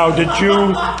this. Now, did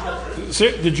you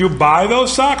Did you buy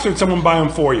those socks, or did someone buy them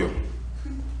for you?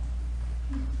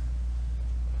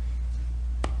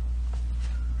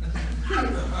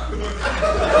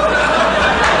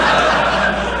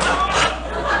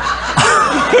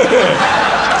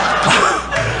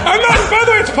 By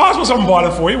the way, it's possible someone bought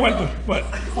it for you. What?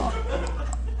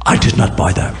 I did not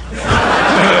buy them.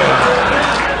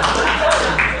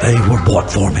 They were bought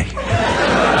for me.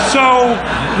 So,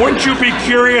 wouldn't you be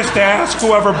curious to ask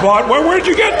whoever bought? Where'd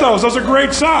you get those? Those are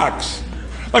great socks.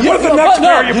 Like, what if the next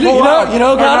pair you pull out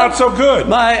are not so good?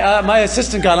 My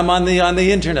assistant got them on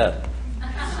the internet.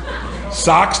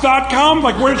 Socks.com?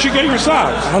 Like, where did you get your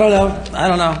socks? I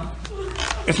don't know.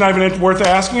 It's not even worth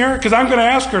asking her? Because I'm going to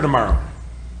ask her tomorrow.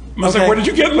 I was like, where did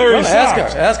you get Larry's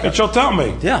socks? Ask her. And she'll tell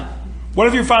me. Yeah. What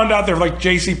have you found out there, like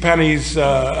JCPenney's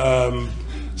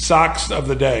socks of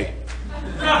the day?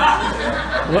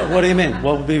 What do you mean?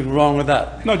 What would be wrong with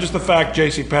that? No, just the fact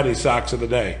JCPenney's socks of the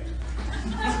day.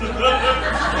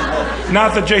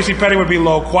 Not that JCPenney would be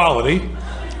low quality.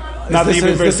 Is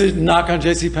this a knock on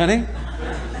JCPenney?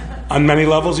 On many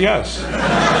levels, yes.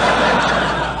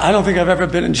 I don't think I've ever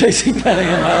been in JCPenney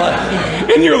in my life.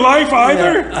 In your life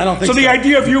either? Yeah, I don't think so. So the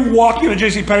idea of you walking into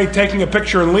JCPenney, taking a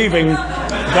picture and leaving,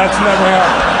 that's never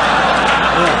happened.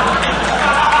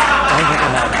 I don't think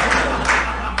it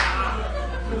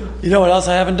happened. You know what else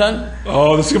I haven't done?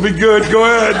 Oh, this is going to be good. Go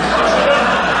ahead.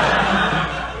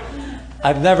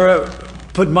 I've never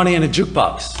put money in a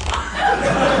jukebox.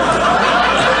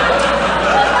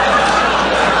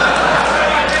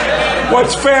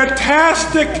 What's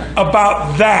fantastic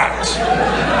about that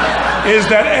is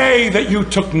that A, that you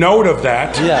took note of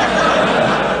that.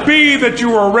 Yeah. B, that you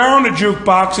were around a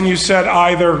jukebox and you said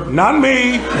either, not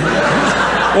me,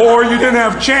 or you didn't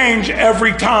have change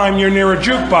every time you're near a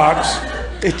jukebox.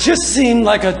 It just seemed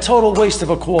like a total waste of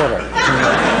a quarter.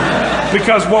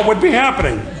 Because what would be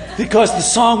happening? Because the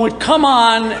song would come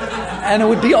on and it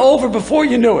would be over before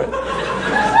you knew it.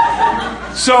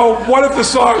 So what if the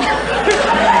song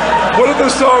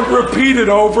repeated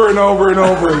over and over and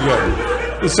over again?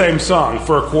 The same song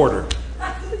for a quarter.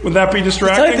 Would that be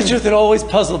distracting? To tell you the truth, it always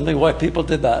puzzled me why people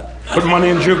did that. Put money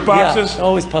in jukeboxes? Yeah, it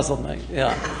always puzzled me,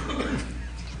 yeah.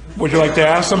 Would you like to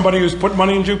ask somebody who's put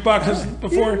money in jukeboxes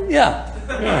before? Yeah.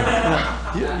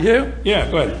 You? Yeah,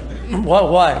 go ahead.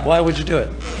 Why? Why would you do it?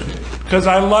 Because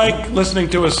I like listening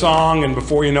to a song and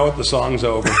before you know it, the song's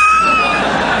over.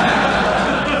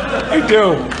 I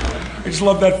do. I just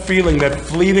love that feeling, that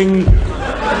fleeting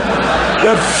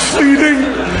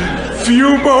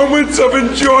few moments of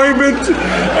enjoyment,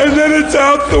 and then it's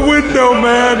out the window,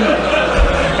 man.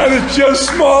 And it's just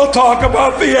small talk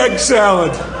about the egg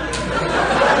salad.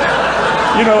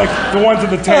 You know, like the ones at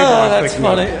the table. Oh, that's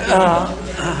funny.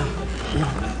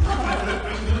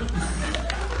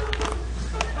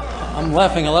 I'm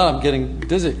laughing a lot. I'm getting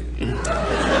dizzy.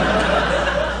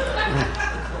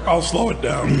 I'll slow it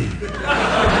down.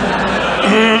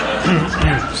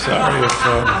 Sorry if...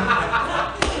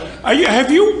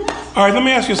 have you... All right, let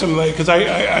me ask you something, because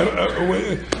I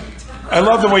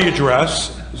love the way you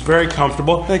dress. It's very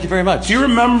comfortable. Thank you very much. Do you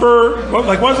remember... when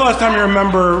was the last time you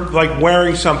remember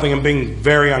wearing something and being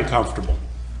very uncomfortable?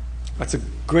 That's a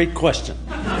great question.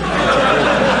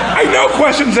 I know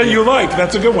questions that you like.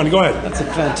 That's a good one. Go ahead. That's a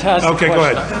fantastic question. Okay, go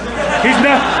ahead.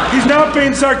 He's not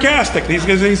being sarcastic. He's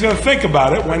going to think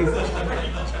about it when...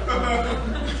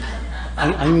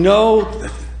 I know...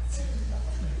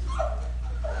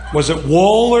 Was it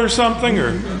wool or something,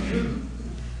 or...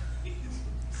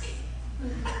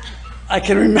 I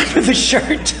can remember the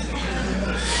shirt.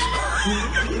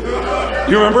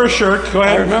 You remember a shirt? Go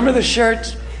ahead. I remember the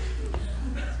shirt.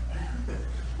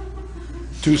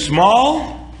 Too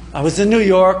small? I was in New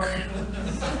York.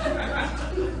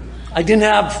 I didn't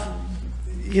have,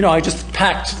 I just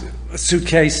packed a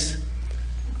suitcase.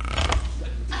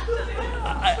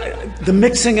 The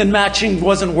mixing and matching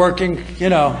wasn't working,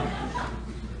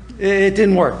 It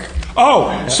didn't work.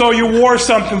 Oh, so you wore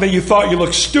something that you thought you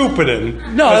looked stupid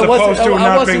in, no, as opposed to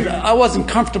not being... I wasn't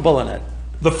comfortable in it.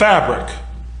 The fabric.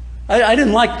 I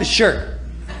didn't like the shirt.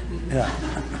 Yeah.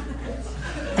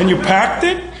 And you packed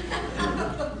it?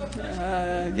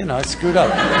 I screwed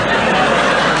up.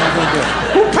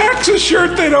 Who packs a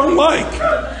shirt they don't like?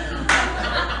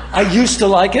 I used to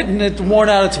like it, and it's worn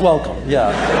out its welcome.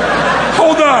 Yeah.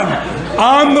 Hold on.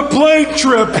 On the plane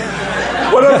trip,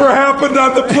 whatever happened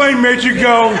on the plane made you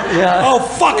go, oh,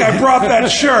 fuck, I brought that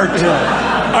shirt.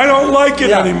 Yeah. I don't like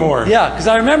it anymore. Yeah, because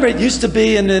I remember it used to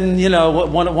be in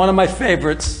one of my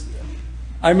favorites.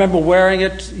 I remember wearing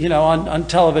it, on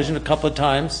television a couple of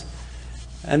times.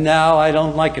 And now I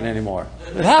don't like it anymore.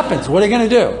 It happens. What are you going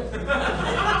to do?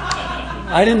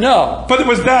 I didn't know. But it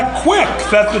was that quick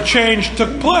that the change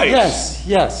took place.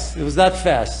 Yes, it was that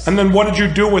fast. And then what did you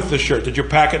do with the shirt? Did you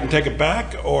pack it and take it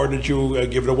back? Or did you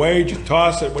give it away? Did you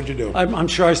toss it? What did you do? I'm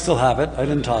sure I still have it. I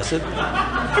didn't toss it.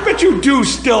 I bet you do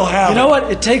still have it. You know what?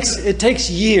 It takes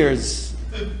years,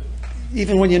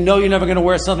 even when you know you're never going to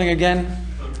wear something again,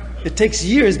 it takes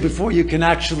years before you can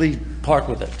actually part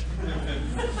with it.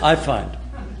 I find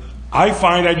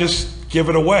I just give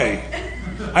it away.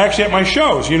 I actually, at my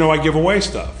shows, I give away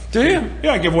stuff. Do you?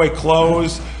 Yeah, I give away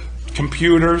clothes,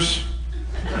 computers,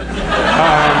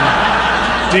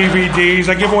 DVDs.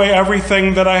 I give away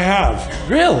everything that I have.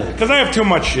 Really? Because I have too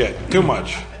much shit. Too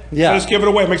much. Yeah. So I just give it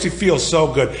away. It makes you feel so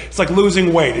good. It's like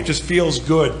losing weight. It just feels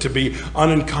good to be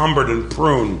unencumbered and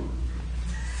prune.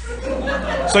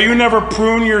 So you never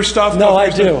prune your stuff? No, I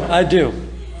do.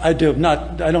 I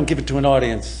don't give it to an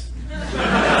audience.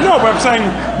 No, but I'm saying,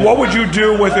 what would you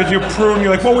do with it? You prune.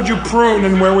 You're like, what would you prune,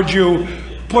 and where would you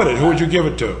put it? Who would you give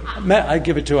it to? I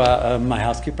give it to my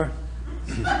housekeeper.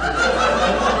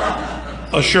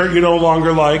 A shirt you no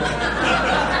longer like?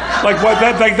 Like what?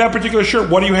 That particular shirt.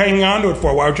 What are you hanging on to it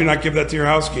for? Why would you not give that to your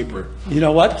housekeeper? You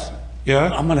know what?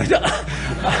 Yeah. I'm gonna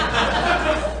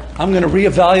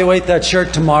reevaluate that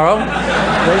shirt tomorrow,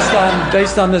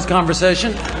 based on this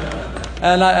conversation,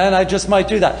 and I just might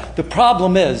do that. The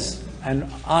problem is. And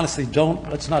honestly,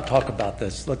 let's not talk about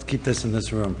this. Let's keep this in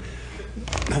this room.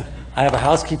 I have a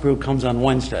housekeeper who comes on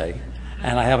Wednesday,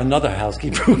 and I have another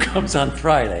housekeeper who comes on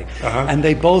Friday. Uh-huh. And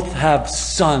they both have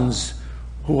sons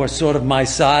who are sort of my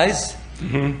size.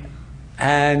 Mm-hmm.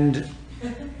 And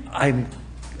I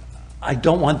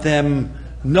don't want them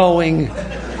knowing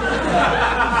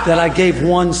that I gave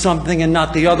one something and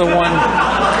not the other one.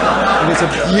 And it's a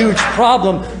huge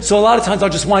problem. So a lot of times I'll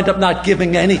just wind up not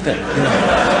giving anything.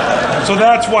 So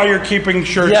that's why you're keeping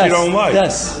shirts you don't like.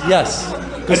 Yes.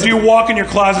 And do you walk in your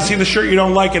closet, see the shirt you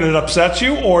don't like, and it upsets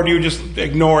you, or do you just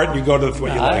ignore it and you go to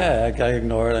what you like? I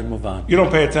ignore it. I move on. You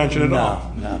don't pay attention at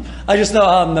all. No. I just know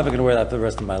I'm never going to wear that for the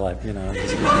rest of my life.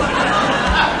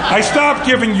 I stopped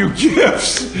giving you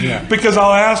gifts because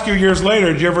I'll ask you years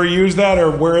later, did you ever use that,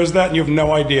 or where is that? And you have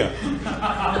no idea.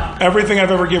 Everything I've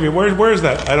ever given you, where is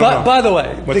that? I don't know. By the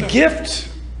way,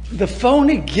 the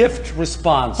phony gift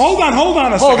response. Hold on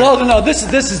a second. Hold on. No, this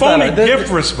is phony better. gift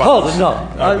response. Hold on, no.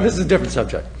 Okay. This is a different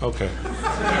subject. Okay.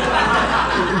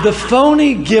 The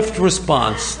phony gift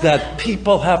response that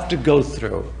people have to go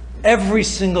through every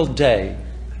single day.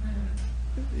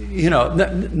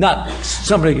 Not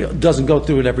somebody doesn't go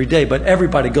through it every day, but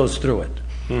everybody goes through it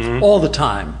all the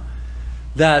time.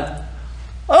 That,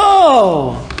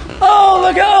 look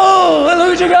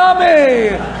what you got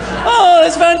me. Oh,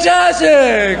 it's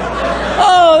fantastic.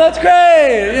 Oh, that's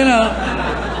great.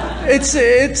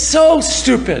 It's so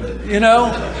stupid.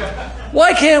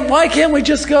 Why can't we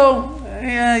just go?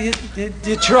 Yeah,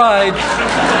 you tried.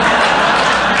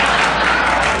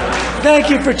 Thank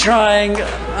you for trying.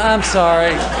 I'm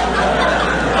sorry.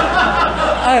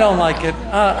 I don't like it.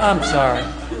 I'm sorry.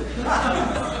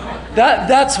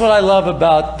 That's what I love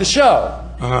about the show.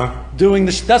 Uh-huh.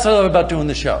 That's what I love about doing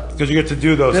the show. Because you get to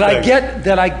do those things.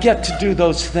 That I get to do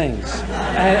those things.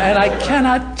 And I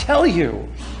cannot tell you,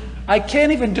 I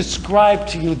can't even describe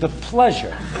to you the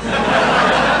pleasure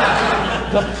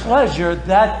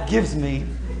that gives me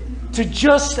to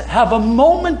just have a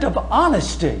moment of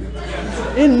honesty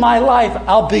in my life,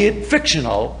 albeit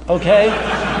fictional, okay?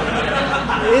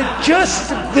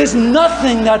 There's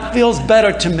nothing that feels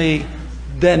better to me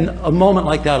than a moment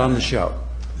like that on the show,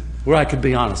 where I could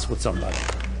be honest with somebody.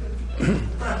 No,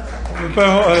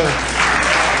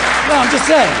 I'm just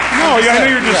saying. I know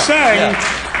you're just saying. Yeah.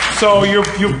 So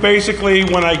you basically,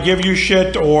 when I give you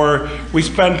shit or we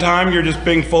spend time, you're just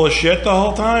being full of shit the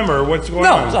whole time, or what's going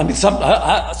on? No, I mean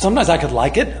sometimes I could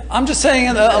like it. I'm just saying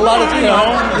a lot of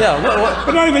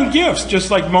But not even gifts, just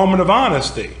like moment of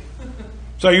honesty.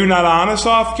 So are you not honest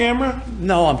off camera?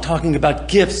 No, I'm talking about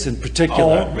gifts in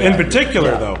particular. Oh, in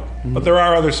particular, though. But there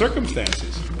are other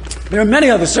circumstances. There are many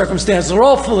other circumstances. They're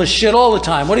all full of shit all the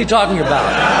time. What are you talking about?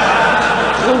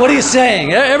 What are you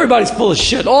saying? Everybody's full of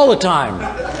shit all the time.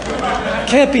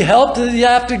 Can't be helped. You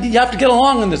have to get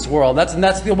along in this world.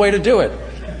 That's the way to do it.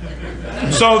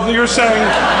 So you're saying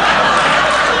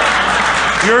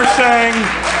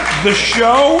the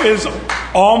show is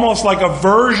almost like a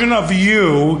version of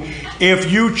you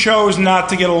if you chose not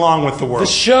to get along with the world.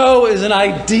 The show is an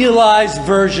idealized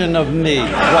version of me.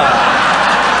 Right.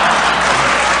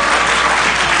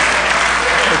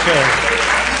 Okay.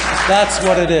 That's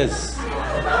what it is.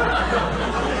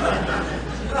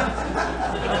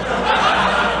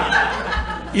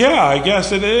 Yeah, I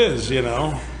guess it is,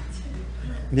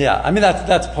 Yeah, I mean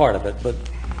that's part of it, but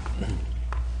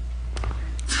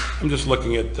I'm just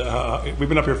looking at, we've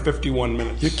been up here 51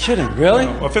 minutes. You're kidding, really?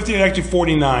 Well,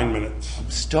 49 minutes.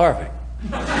 I'm starving.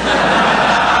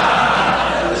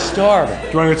 Starving. Do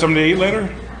you want to get something to eat later?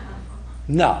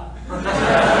 No.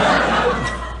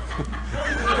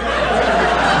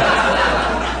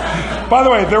 By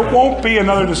the way, there won't be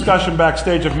another discussion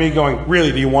backstage of me going,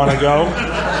 really, do you want to go?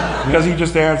 Because he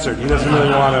just answered. He doesn't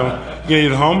really want to. You gonna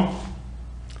eat at home?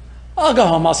 I'll go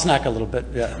home. I'll snack a little bit,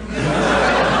 yeah.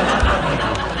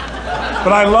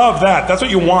 But I love that. That's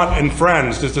what you want in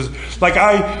friends. Like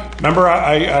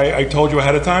I told you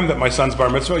ahead of time that my son's bar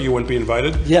mitzvah, you wouldn't be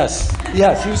invited? Yes. He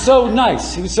was so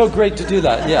nice. He was so great to do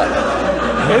that, yeah.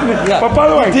 But by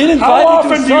the way, he did how invite me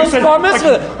often to do you his say... bar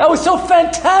mitzvah. That was so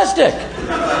fantastic.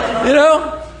 You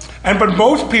know? But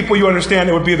most people, you understand,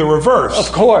 it would be the reverse.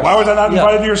 Of course. Why was I not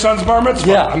invited to your son's bar mitzvah?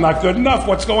 Yeah. I'm not good enough.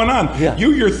 What's going on? Yeah.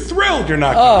 You're thrilled you're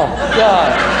not good Oh, enough.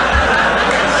 God.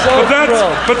 So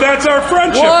thrilled. But that's our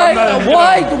friendship.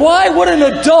 Why would an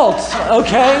adult,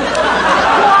 okay?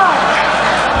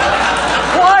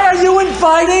 Why are you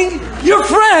inviting your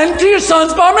friend to your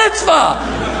son's bar mitzvah?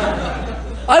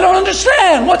 I don't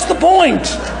understand. What's the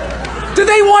point? Do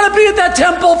they want to be at that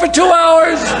temple for 2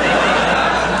 hours?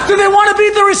 Do they want to be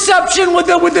at the reception with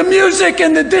the music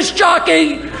and the disc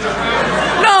jockey?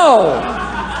 No.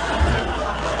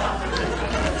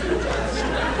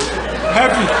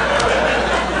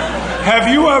 Have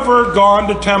you ever gone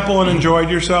to temple and enjoyed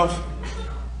yourself?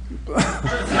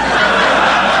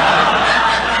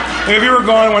 Have you ever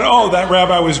gone and went, oh, that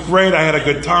rabbi was great, I had a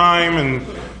good time, and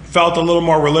felt a little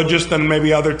more religious than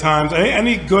maybe other times?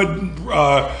 Any good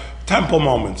temple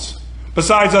moments?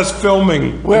 Besides us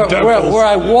filming where temples?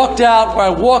 I walked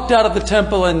out of the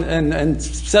temple and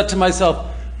said to myself,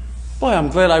 boy, I'm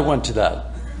glad I went to that.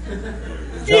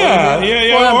 Yeah.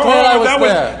 Boy, I'm glad I was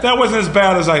there. That wasn't as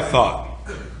bad as I thought.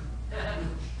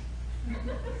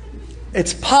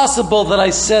 It's possible that I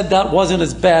said that wasn't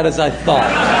as bad as I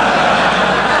thought.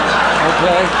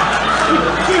 Okay?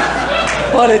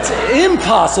 But it's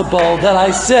impossible that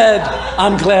I said,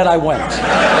 I'm glad I went.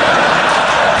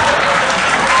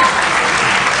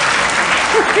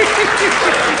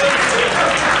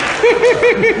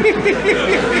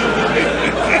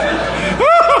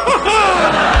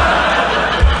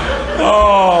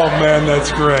 Oh, man,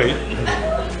 that's great.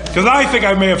 Because I think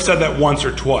I may have said that once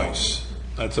or twice.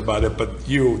 That's about it. But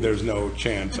there's no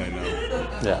chance, I know.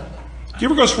 Yeah. Do you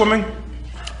ever go swimming?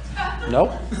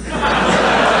 Nope.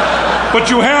 But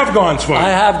you have gone swimming. I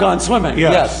have gone swimming.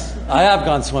 Yes. I have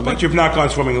gone swimming. But you've not gone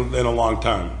swimming in a long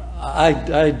time.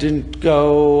 I didn't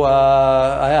go.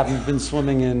 I haven't been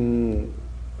swimming in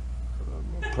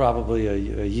probably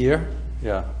a year.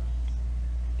 Yeah.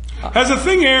 Has a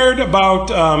thing aired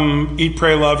about Eat,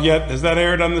 Pray, Love yet? Has that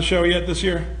aired on the show yet this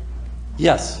year?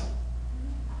 Yes.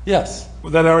 Yes.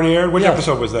 Was that already aired? Which Yes.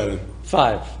 episode was that in?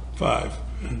 5.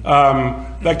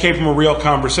 That came from a real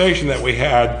conversation that we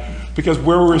had, because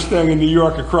where we were staying in New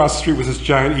York, across the street was this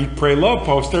giant Eat, Pray, Love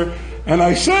poster, and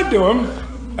I said to him,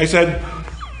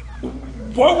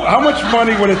 how much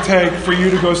money would it take for you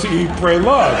to go see Eat, Pray,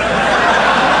 Love?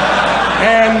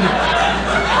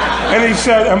 And he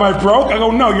said, am I broke? I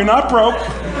go, no, you're not broke.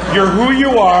 You're who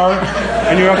you are,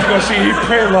 and you have to go see Eat,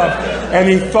 Pray, Love. And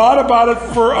he thought about it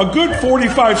for a good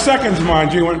 45 seconds,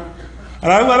 mind you, and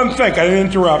I let him think. I didn't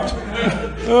interrupt.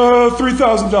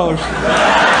 $3,000.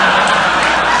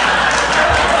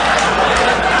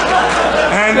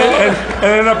 And it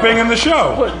ended up being in the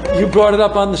show. But you brought it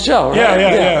up on the show, right?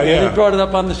 Yeah. You brought it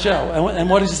up on the show. And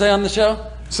what did you say on the show?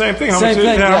 Same thing. How Same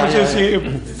much thing. is he?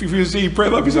 If you see Pray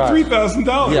Love, he said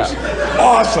 $3,000. Yeah.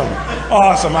 Awesome.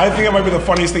 I think it might be the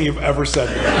funniest thing you've ever said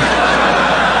to me.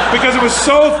 Because it was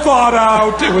so thought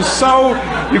out. It was so,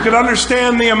 you could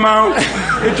understand the amount.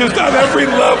 It just, on every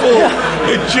level,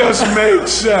 it just made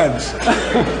sense.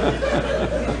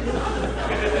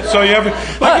 So you have,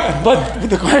 but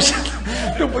the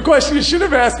question you should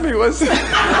have asked me was,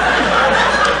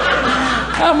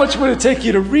 how much would it take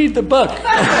you to read the book?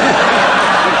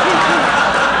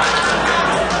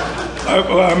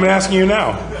 I'm asking you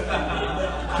now.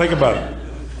 Think about it.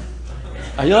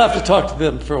 You'll have to talk to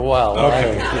them for a while.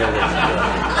 Okay.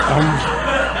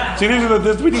 See, these are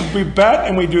we bet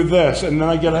and we do this, and then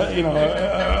I get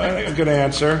a good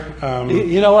answer.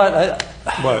 You know what?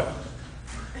 What?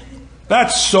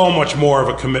 That's so much more of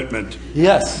a commitment.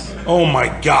 Yes. Oh my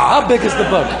God. How big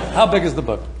is the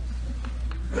book?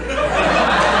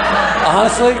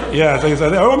 Honestly? Yeah, I think it's,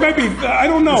 or maybe, I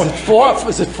don't know.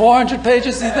 Is it 400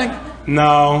 pages, do you think?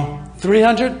 No.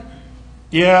 300?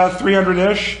 Yeah,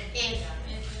 300-ish.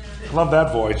 Love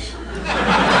that voice.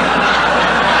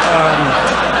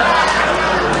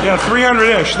 Yeah,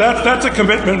 300-ish. That's a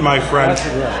commitment, my friend.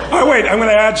 Oh, wait, I'm going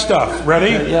to add stuff.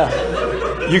 Ready?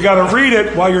 Yeah. You got to read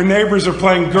it while your neighbors are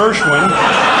playing Gershwin.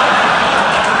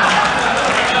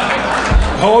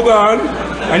 Hold on.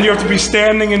 And you have to be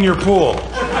standing in your pool.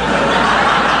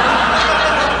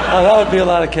 Oh, that would be a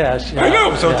lot of cash. I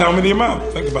know, so tell me the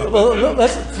amount. Think about it. Well,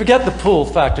 let's forget the pool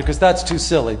factor, because that's too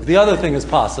silly. The other thing is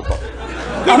possible.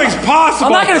 Nothing's possible.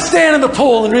 I'm not going to stand in the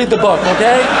pool and read the book,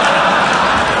 okay?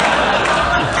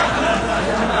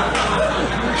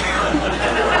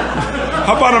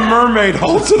 How about a mermaid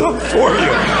holds it up for you?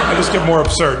 I just get more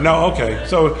absurd. No, okay.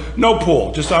 So no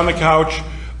pool, just on the couch,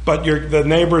 but the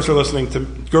neighbors are listening to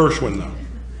Gershwin, though.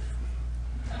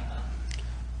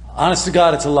 Honest to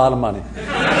God, it's a lot of money.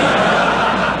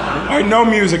 All right, no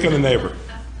music in the neighbor.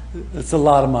 It's a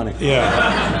lot of money.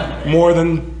 Yeah. More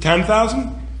than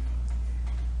 10,000?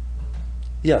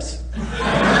 Yes.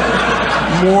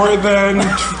 More than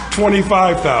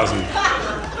 25,000?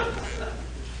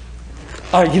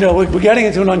 All right, we're getting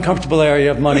into an uncomfortable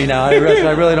area of money now. I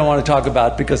really don't want to talk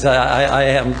about it, because I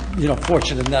am,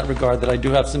 fortunate in that regard that I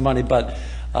do have some money, but...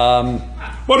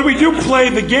 Well, we do play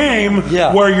the game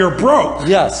where you're broke.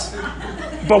 Yes.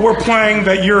 But we're playing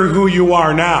that you're who you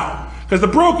are now. Because the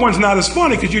broke one's not as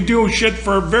funny, because you do shit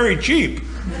for very cheap.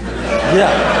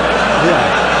 Yeah.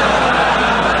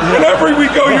 Whenever we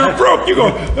go, you're broke, you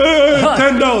go, $10.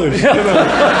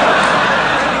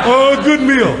 Oh, good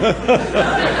meal.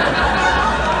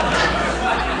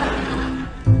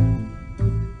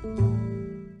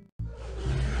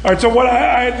 All right, so what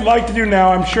I'd like to do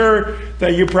now, I'm sure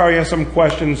that you probably have some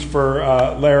questions for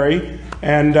Larry,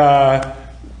 and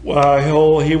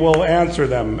he will answer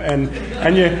them. And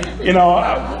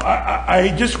I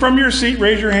just from your seat,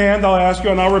 raise your hand. I'll ask you,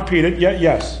 and I'll repeat it.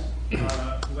 Yes.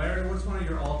 Larry, what's one of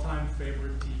your all-time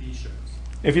favorite TV shows?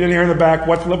 If you didn't hear in the back,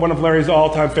 what's one of Larry's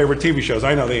all-time favorite TV shows?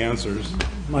 I know the answers.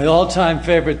 My all-time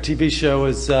favorite TV show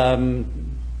is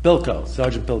Bilko,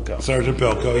 Sergeant Bilko. Sergeant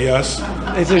Bilko, yes.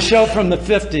 It's a show from the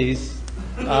 50s.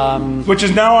 Which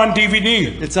is now on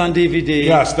DVD. It's on DVD.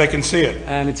 Yes, they can see it.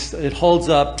 And it holds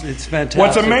up. It's fantastic.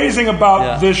 What's amazing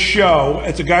about this show,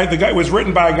 it was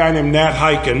written by a guy named Nat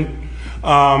Hiken,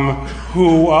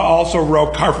 who also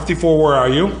wrote Car 54, Where Are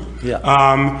You? Yeah.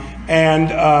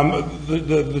 And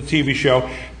the TV show.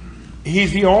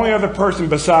 He's the only other person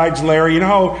besides Larry. You know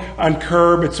how on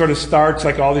Curb it sort of starts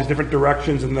like all these different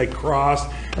directions and they cross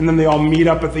and then they all meet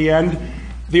up at the end?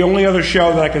 The only other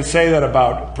show that I can say that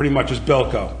about pretty much is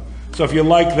Bilko. So if you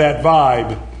like that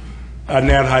vibe,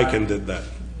 Nat Hiken did that.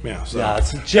 Yeah, so. Yeah,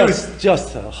 it's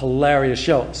just a hilarious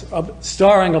show.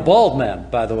 Starring a bald man,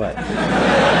 by the way.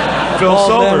 Phil Bald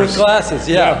Silvers. man with glasses,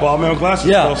 yeah. Bald man with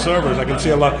glasses, Yeah. Phil Silvers. I can see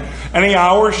a lot. Any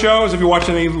hour shows? Have you watched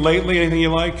any lately? Anything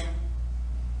you like?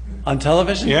 On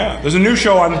television? Yeah. There's a new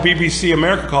show on BBC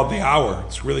America called The Hour.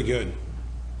 It's really good.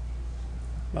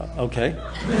 Okay.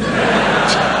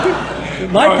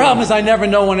 My problem is I never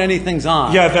know when anything's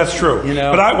on. Yeah, that's true.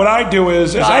 But what I do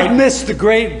is I've missed the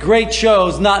great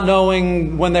shows not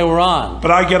knowing when they were on. But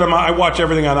I get them. I watch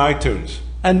everything on iTunes.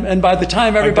 And by the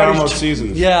time everybody's... I download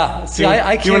seasons. Yeah. See,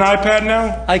 I can't... You have an iPad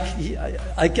now?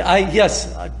 Yes.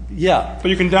 Yeah. But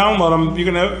you can download them. You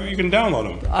can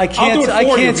download them. I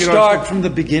can't start from the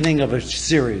beginning of a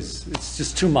series. It's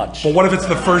just too much. But what if it's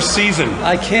the first season?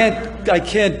 I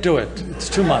can't do it. It's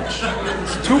too much.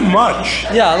 It's too much.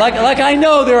 Yeah, like I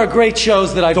know there are great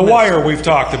shows that I've missed. The Wire we've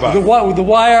talked about. The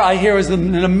Wire I hear is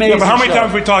an amazing show. Yeah, but how many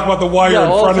times we talk about The Wire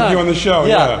in front of you on the show?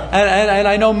 Yeah. And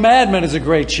I know Mad Men is a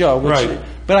great show. Right.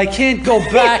 But I can't go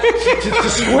back to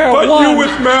square one. But you with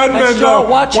Mad Men, though,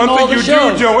 one thing you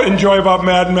do enjoy about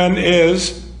Mad Men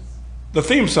is the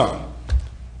theme song.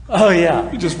 Oh, yeah.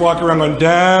 You just walk around going,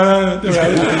 da da da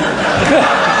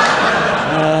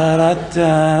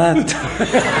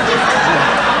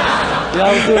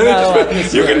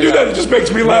You can do that. It just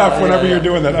makes me laugh whenever you're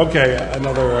doing that. Okay,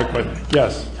 another question.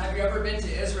 Yes. Have you ever been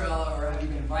to Israel, or have you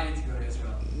been invited to go to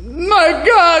Israel? My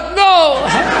God, no!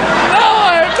 No,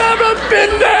 I've never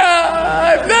been there!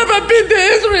 I've never been to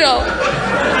Israel!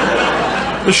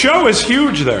 The show is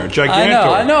huge there, gigantic.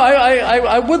 I know.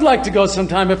 I would like to go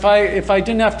sometime if I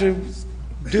didn't have to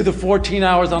do the 14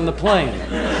 hours on the plane.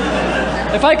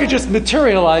 If I could just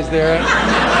materialize there,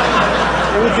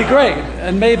 it would be great.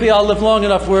 And maybe I'll live long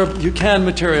enough where you can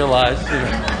materialize.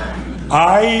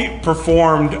 I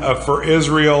performed for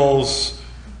Israel's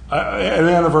an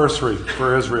anniversary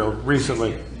for Israel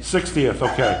recently, 60th,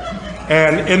 okay.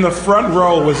 And in the front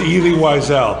row was Elie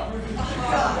Wiesel.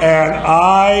 And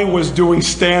I was doing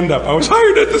stand-up. I was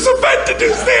hired at this event to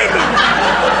do stand-up.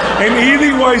 And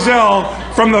Elie Wiesel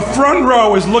from the front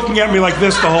row is looking at me like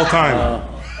this the whole time.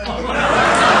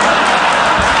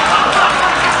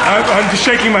 I'm just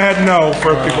shaking my head no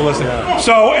for people listening. Yeah.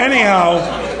 So anyhow,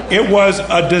 it was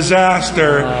a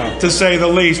disaster, to say the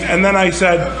least. And then I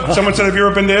said, someone said, have you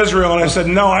ever been to Israel? And I said,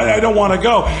 no, I don't want to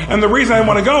go. And the reason I didn't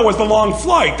want to go was the long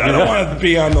flight. I don't want to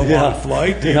be on the long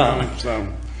flight. You know, so.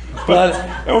 But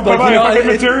if I get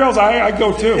materials, I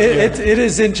go too. It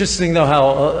is interesting, though,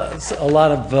 how a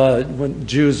lot of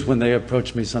Jews, when they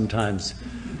approach me sometimes,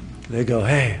 they go,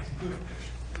 hey,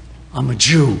 I'm a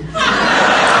Jew.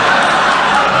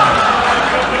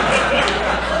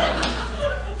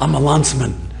 I'm a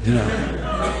landsman, you know.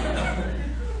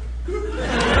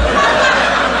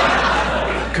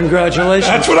 Congratulations.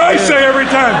 That's what I say every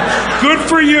time. Good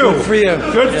for you. Good for you.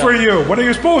 Good for you. What are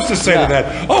you supposed to say to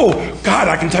that? Oh, God,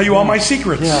 I can tell you all my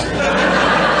secrets.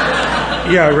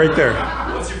 Yeah, right there.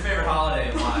 What's your favorite holiday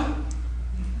and why?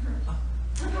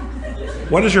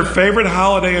 What is your favorite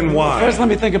holiday and why? First, let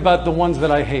me think about the ones that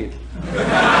I hate.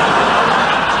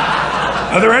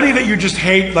 Are there any that you just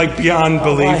hate, like beyond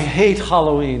belief? I hate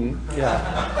Halloween. Yeah.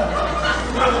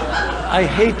 I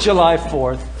hate July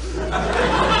 4th.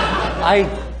 I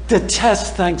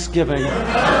detest Thanksgiving.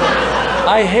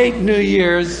 I hate New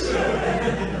Year's.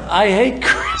 I hate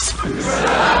Christmas.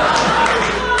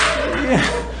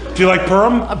 Do you like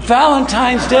Purim?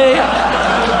 Valentine's Day.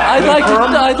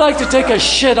 I'd like to take a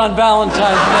shit on Valentine's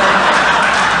Day.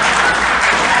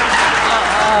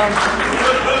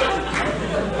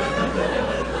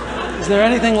 Is there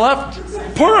anything left?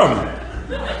 Purim.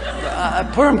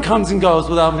 Purim comes and goes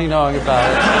without me knowing about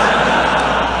it.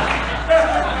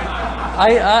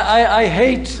 I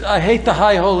hate the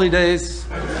high holy days.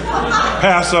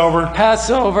 Passover.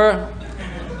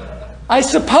 I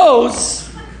suppose,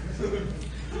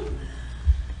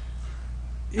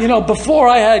 you know, before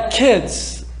I had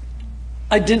kids,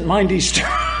 I didn't mind Easter.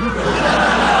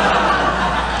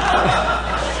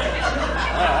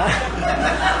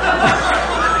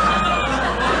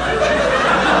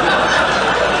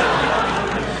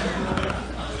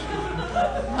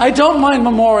 I don't mind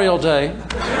Memorial Day.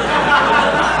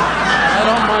 I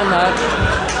don't mind that.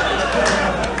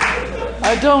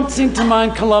 I don't seem to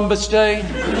mind Columbus Day.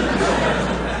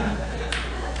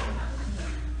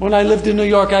 When I lived in New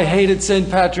York, I hated St.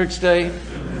 Patrick's Day.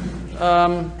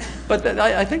 But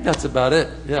I think that's about it,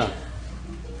 yeah.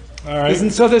 All right.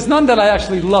 So there's none that I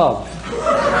actually love.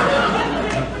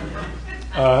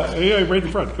 Yeah, right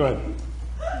in front. Go ahead.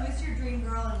 Who's your dream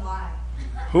girl and why?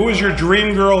 Who is your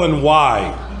dream girl and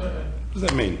why? What does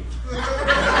that mean?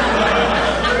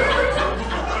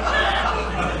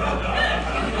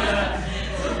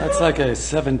 That's like a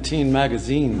 17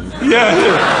 magazine. Yeah.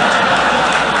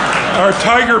 Or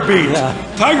Tiger Beat. Yeah.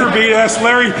 Tiger Beat asked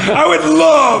Larry, I would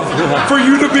love for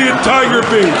you to be in Tiger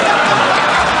Beat.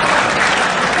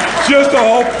 Just a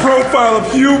whole profile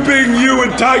of you being you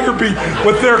and Tiger Beat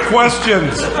with their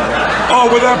questions. Oh,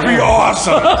 would that be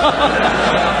awesome?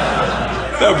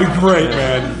 That would be great,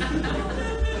 man.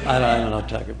 I don't know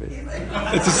Tiger Beat.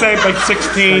 It's the same, like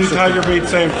 16, Tiger Beat,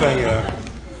 same thing, yeah.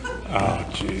 Oh,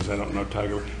 jeez, I don't know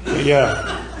Tiger Beat. Yeah.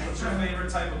 What's your favorite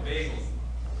type of bagels?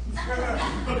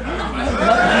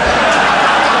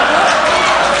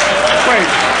 Wait.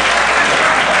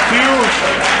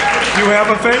 Do you have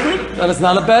a favorite? That is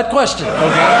not a bad question.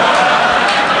 Okay.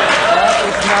 That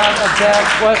is not a bad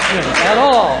question at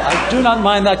all. I do not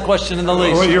mind that question in the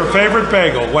least. Well, your favorite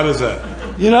bagel, what is it?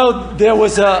 You know, there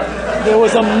was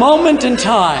a moment in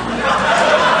time,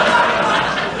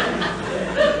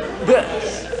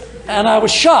 and I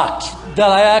was shocked that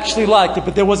I actually liked it,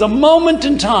 but there was a moment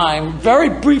in time, very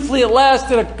briefly, it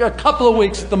lasted a couple of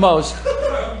weeks at the most,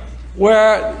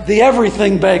 where the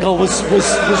everything bagel was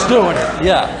doing it.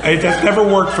 Yeah. It has never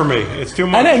worked for me. It's too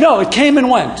much. No, it came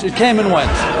and went. It came and went.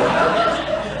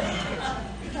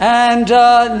 And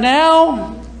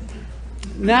now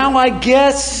I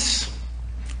guess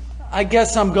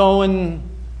I'm going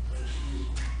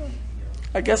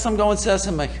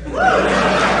sesame.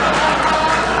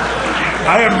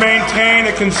 I have maintained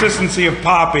a consistency of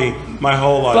Poppy my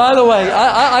whole life. By the way,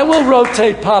 I will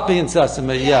rotate Poppy and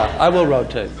sesame. Yeah, I will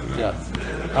rotate. Yeah.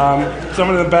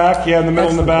 Someone in the back? Yeah, in the middle,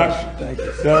 in the back. Thank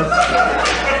you. There.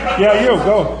 Yeah, you,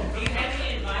 go. Do you have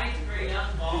any advice for young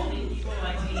balding people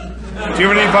like me? Do you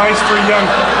have any advice for young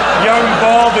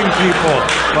balding people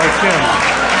like him?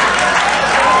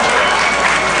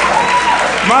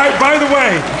 By the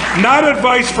way, not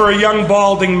advice for a young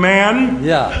balding man,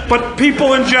 Yeah. but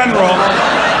people in general.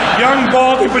 Young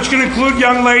balding, which can include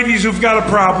young ladies who've got a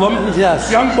problem. Yes.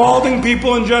 Young balding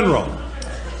people in general.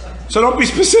 So don't be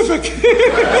specific.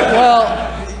 Well,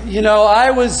 you know,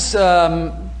 I was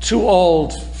too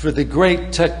old for the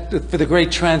great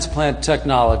transplant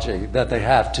technology that they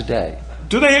have today.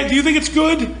 Do you think it's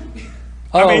good?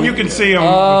 Oh, I mean, you can see them.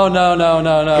 Oh,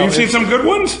 no. You've seen some good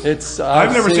ones?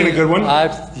 I've never seen a good one.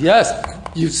 Yes,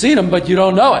 you've seen them, but you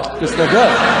don't know it because they're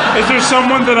good. Is there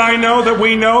someone that I know that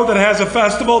we know that has a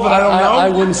festival that I don't know? I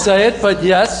wouldn't say it, but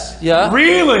yes, yeah.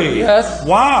 Really? Yes.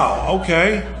 Wow,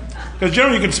 okay. Because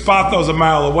generally you can spot those a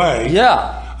mile away.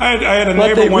 Yeah. I had a But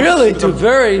neighbor they once. really do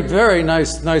very, very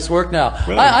nice work now.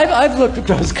 Really? I've looked at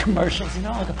those commercials, you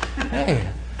know, I go, hey,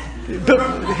 but,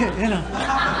 you know.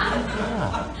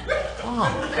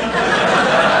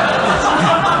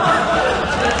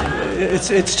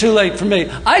 It's too late for me.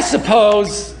 I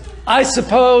suppose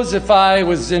if I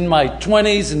was in my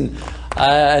 20s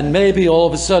and maybe all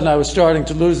of a sudden I was starting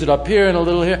to lose it up here and a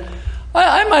little here,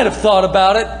 I might have thought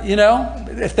about it, you know,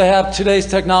 if they have today's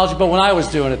technology. But when I was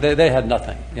doing it, they had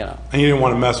nothing, you know. And you didn't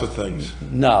want to mess with things.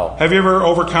 No. Have you ever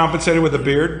overcompensated with a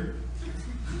beard?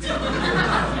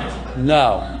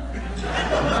 No.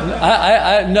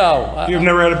 No. You've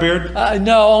never had a beard?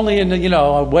 No, only in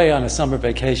away on a summer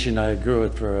vacation. I grew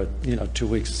it for 2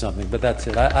 weeks or something, but that's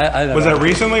it. Was that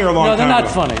recently or a long time ago? No, they're not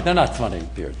funny. They're not funny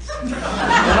beards. They're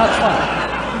not funny.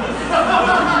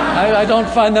 I don't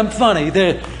find them funny.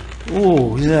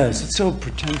 Oh yes, it's so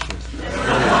pretentious.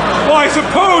 Well, I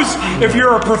suppose if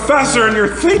you're a professor and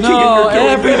you're thinking No,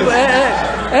 and you're doing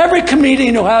this. every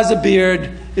comedian who has a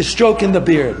beard is stroking the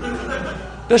beard.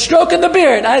 They're stroking the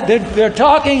beard. They're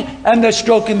talking and they're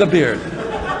stroking the beard.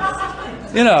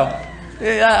 You know,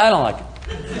 I don't like it.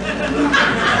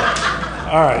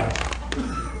 All right.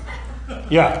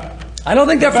 Yeah. I don't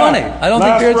think they're funny. I don't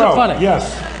think beards are funny.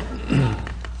 Yes.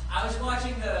 I was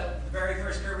watching the very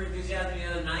first Curb Your Enthusiasm the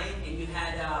other night, and you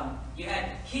had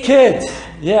kids. Kids,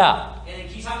 yeah. And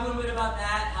can you talk a little bit about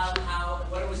that? How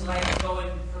what it was like going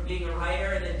from being a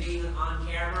writer and then being on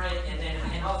camera,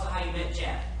 and also how you met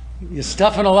Jeff. You're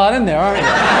stuffing a lot in there, aren't you?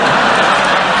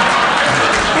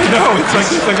 I know, it's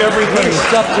like everything. You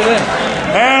stuffed it in.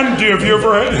 And have you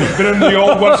ever been in the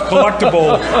Old West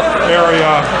collectible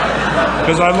area?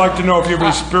 Because I'd like to know if you have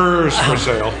any spurs for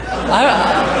sale.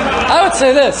 I would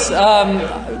say this.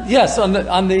 Yes, on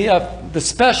the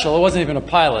special, it wasn't even a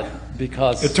pilot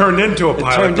because It turned into a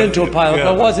pilot. It turned into a pilot,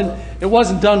 yeah. but it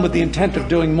wasn't done with the intent of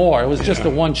doing more. It was just a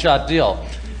one-shot deal.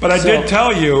 But I did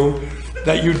tell you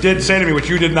that you did say to me, which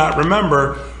you did not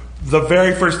remember, the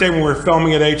very first day when we were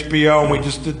filming at HBO and we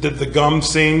just did the gum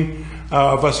scene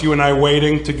of us, you and I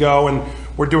waiting to go, and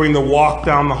we're doing the walk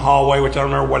down the hallway, which I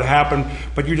don't remember what happened,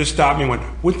 but you just stopped me and went,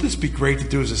 wouldn't this be great to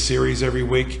do as a series every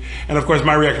week? And of course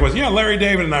my reaction was, yeah, Larry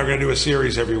David and I are going to do a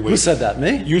series every week. Who said that,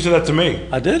 me? You said that to me.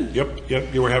 I did?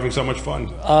 Yep, you were having so much fun.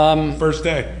 First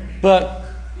day. But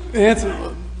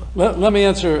let me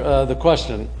answer the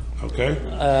question. Okay.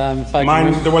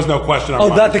 Mine, there was no question on Oh,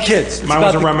 mine. about the kids. Mine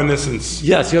was a reminiscence.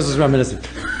 Yes, yours was reminiscent.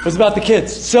 It was about the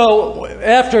kids. So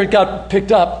after it got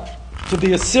picked up to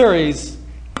be a series,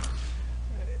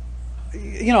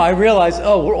 I realized,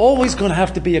 we're always going to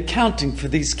have to be accounting for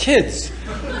these kids.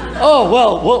 Oh,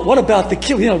 well, what about the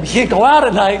kids? We can't go out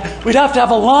at night. We'd have to have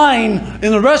a line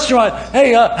in the restaurant.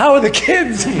 Hey, how are the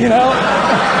kids?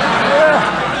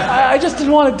 I just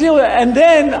didn't want to deal with it. And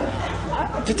then,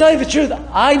 to tell you the truth,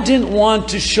 I didn't want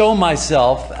to show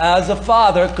myself as a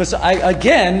father because, I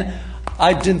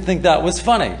didn't think that was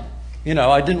funny.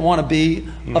 I didn't want to be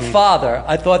a father.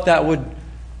 I thought that would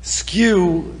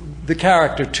skew the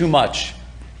character too much.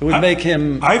 It would make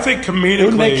him. I think comedically. It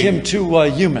would make him too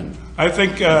human. I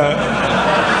think.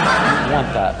 I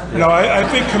want that. No, I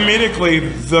think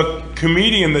comedically, the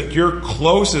comedian that you're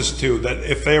closest to, that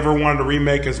if they ever wanted to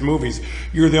remake his movies,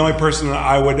 you're the only person that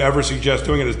I would ever suggest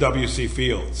doing it is W.C.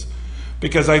 Fields.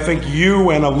 Because I think you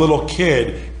and a little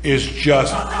kid is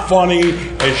just funny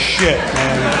as shit,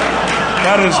 man.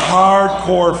 That is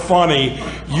hardcore funny.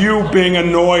 You being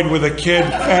annoyed with a kid,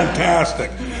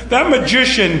 fantastic. That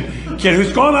magician kid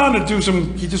who's gone on to do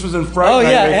some, he just was in Fright Oh,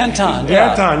 Night. yeah, Anton.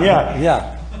 Anton, yeah.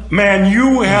 Yeah. Man,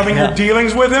 you having your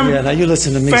dealings with him? Yeah, now you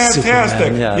listen to me, fantastic.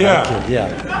 Superman. Yeah. That kid,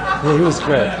 yeah, he was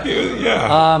great.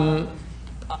 Yeah.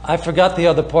 I forgot the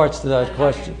other parts to that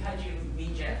question. How'd you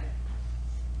meet Jeff?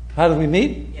 How did we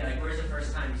meet? Yeah, where's the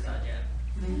first time you saw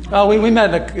Jeff? Oh, we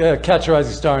met at a Catch a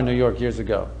Rising Star in New York years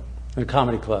ago, in a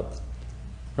comedy club.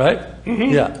 Right?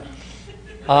 Mm-hmm. Yeah.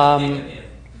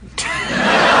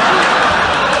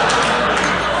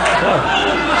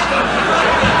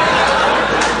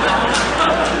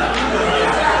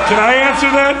 Can I answer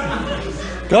that?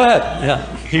 Go ahead. Yeah.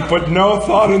 He put no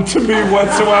thought into me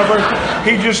whatsoever.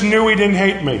 He just knew he didn't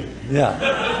hate me.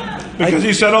 Yeah. Because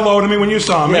he said hello to me when you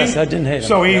saw me. Yes, I didn't hate him.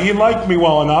 So he liked me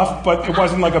well enough, but it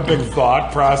wasn't like a big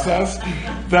thought process.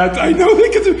 That I know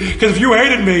because if you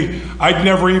hated me, I'd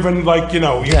never even you'd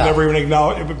never even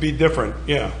acknowledge. It would be different.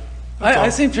 Yeah. I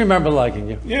seem to remember liking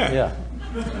you. Yeah. Yeah.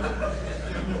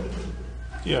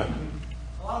 Yeah.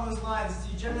 Along those lines,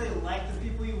 do you generally like the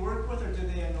people you work with, or do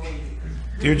they annoy you?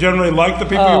 Do you generally like the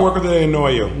people you work with, or do they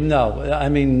annoy you? No, I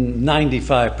mean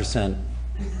 95%.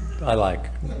 I like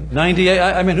 98.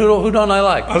 I mean, who don't I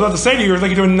like? I was about to say to you,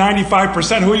 you're doing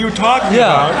 95%. Who are you talking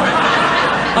about?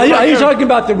 Are you talking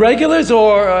about the regulars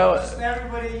or?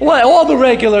 Everybody. Well, all the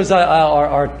regulars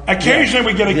are. Occasionally,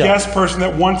 we get a guest person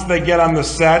that once they get on the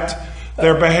set,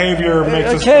 their behavior makes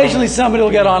us. Occasionally, somebody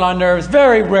will get on our nerves.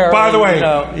 Very rarely. By the way,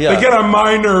 they get on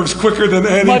my nerves quicker than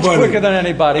anybody. Much quicker than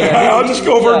anybody. Yeah. I'll just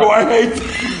go over and go, I hate them.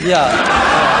 Yeah.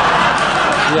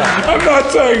 I'm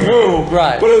not saying who,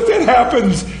 right? But it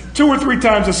happens 2 or 3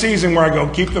 times a season where I go,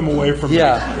 keep them away from me.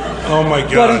 Oh my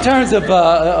God. But in terms of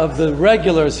the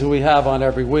regulars who we have on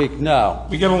every week, no.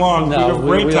 We get along. No, we have a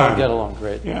great we time. don't get along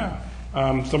great. Yeah.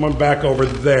 Someone back over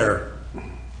there.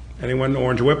 Anyone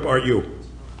Orange Whip? Or you?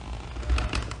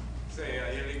 Say, you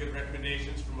have any good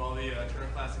recommendations from all the Turner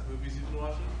Classic movies you've been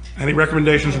watching? Any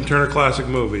recommendations from Turner Classic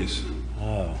Movies?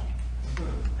 Oh.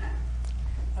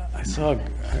 I saw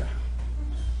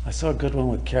a good one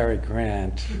with Cary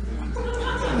Grant.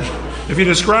 If you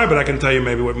describe it, I can tell you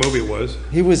maybe what movie it was.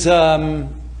 He was an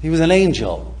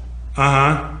angel.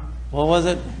 Uh-huh. What was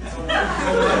it?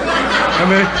 I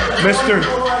mean, Mr.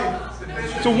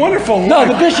 It's a wonderful No, wife.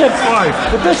 the bishop's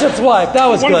wife. The bishop's wife. That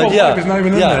was Wonderful good. Yeah. Wife is not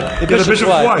even in there. The bishop's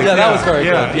wife. Yeah, that was very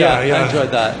good. Yeah, yeah. I enjoyed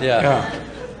that. Yeah.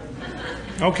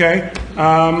 Okay.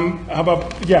 How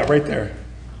about right there.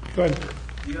 Go ahead.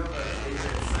 Do you have a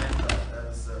favorite Seinfeld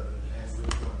episode, and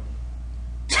which one?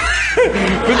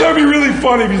 But that'd be really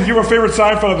funny because you have a favorite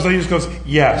Seinfeld episode. He just goes,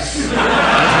 yes.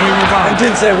 I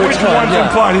didn't say which one. One's Yeah.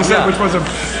 implied. He said Yeah. which one's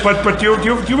implied. But do you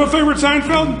have a favorite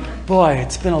Seinfeld? Boy,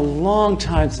 it's been a long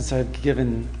time since I've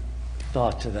given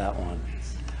thought to that one.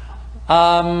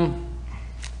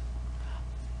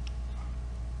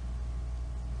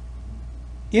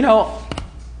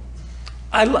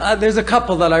 There's a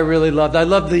couple that I really loved. I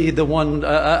love the one,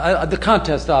 the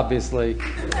contest, obviously.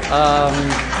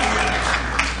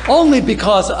 Only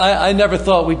because I never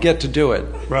thought we'd get to do it.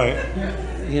 Right.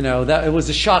 That it was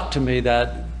a shock to me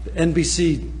that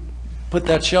NBC put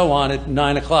that show on at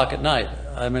 9 o'clock at night.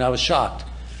 I mean, I was shocked.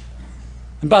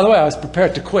 And by the way, I was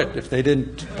prepared to quit if they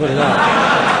didn't put it on.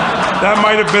 That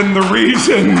might have been the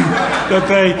reason that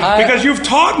because you've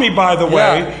taught me, by the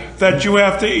way, that you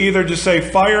have to either just say,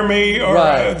 fire me, or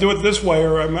do it this way,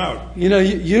 or I'm out.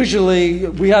 Usually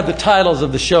we have the titles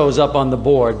of the shows up on the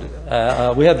board.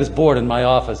 We have this board in my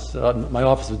office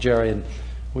with Jerry, and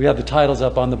we have the titles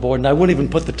up on the board, and I wouldn't even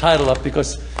put the title up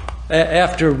because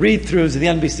after read-throughs, the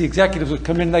NBC executives would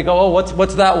come in and they go, oh,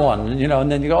 what's that one?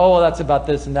 And then you go, oh, well, that's about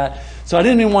this and that. So I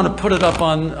didn't even want to put it up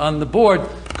on the board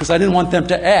because I didn't want them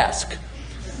to ask.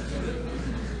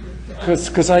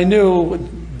 Because I knew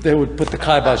they would put the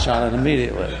kibosh on it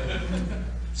immediately.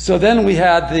 So then we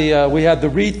had the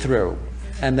read-through,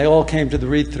 and they all came to the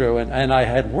read-through, and I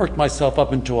had worked myself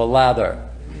up into a lather,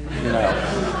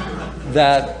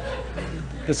 that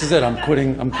this is it. I'm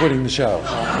quitting the show.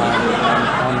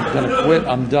 I'm going to quit.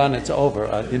 I'm done. It's over.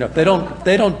 If they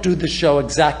don't do the show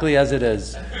exactly as it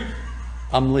is,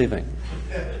 I'm leaving.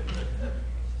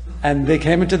 And they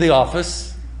came into the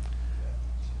office,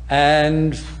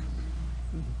 and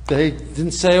they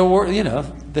didn't say a word.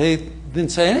 They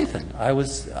didn't say anything. I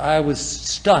was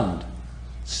stunned,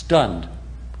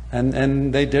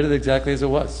 and they did it exactly as it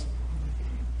was.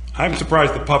 I'm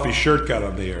surprised the puffy shirt got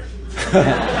on the air.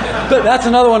 But that's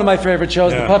another one of my favorite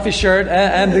shows, the puffy shirt,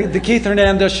 and the Keith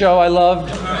Hernandez show I loved.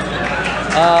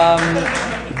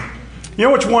 You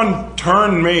know which one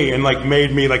turned me and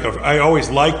made me I always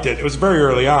liked it. It was very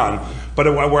early on, but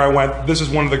where I went, this is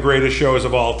one of the greatest shows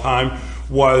of all time,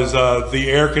 was the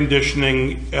air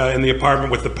conditioning in the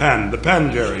apartment with the pen,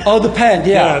 Jerry. Oh, the pen,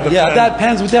 yeah. Pen. That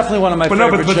pen's definitely one of my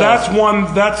favorite shows. But that's one,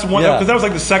 because that was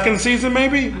the second season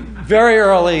maybe? Very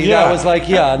early, that was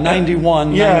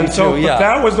 91, 92, But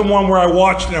that was the one where I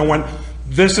watched it and I went,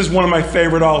 this is one of my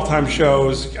favorite all-time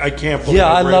shows. I can't believe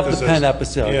I how great love this the is. pen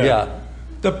episode, yeah.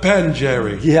 The pen,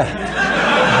 Jerry. Yeah.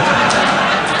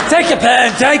 Take the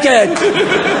pen, take it!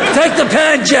 Take the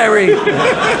pen, Jerry! All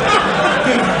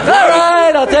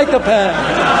right, I'll take the pen.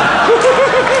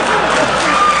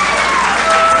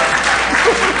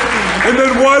 And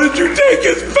then why did you take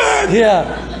his pen?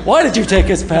 Yeah. Why did you take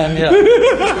his pen? Yeah.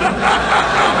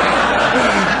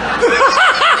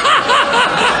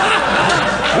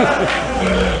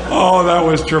 Oh, that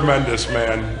was tremendous,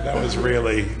 man. That was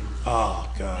really, oh,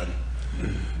 God.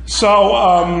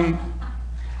 So,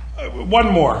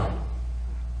 one more.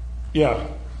 Yeah.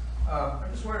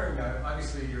 I'm just wondering,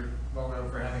 obviously you're well known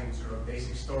for having sort of a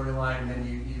basic storyline, and then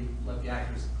you let the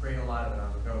actors create a lot of it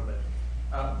on the go, but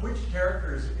which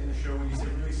characters in the show would you say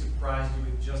really surprised you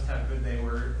with just how good they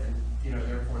were, and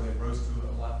therefore they rose to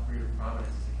a lot greater prominence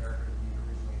as a character than you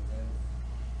originally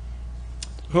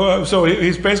intended? So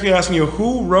he's basically asking you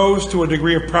who rose to a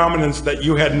degree of prominence that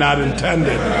you had not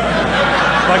intended.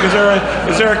 Like, is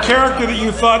there a character that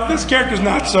you thought, this character's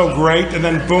not so great, and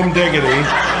then boom diggity?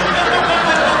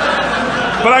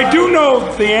 But I do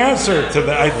know the answer to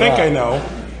that, I think I know,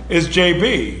 is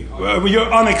JB.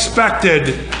 You're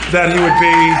unexpected that he would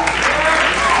be...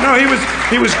 No,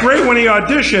 he was great when he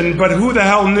auditioned, but who the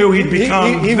hell knew he'd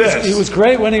become this? He was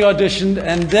great when he auditioned,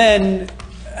 and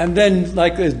then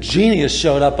like a genius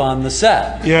showed up on the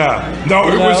set. Yeah. No,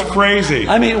 it was crazy.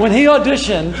 I mean, when he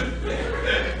auditioned,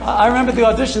 I remember the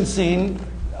audition scene.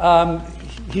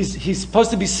 He's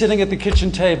supposed to be sitting at the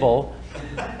kitchen table,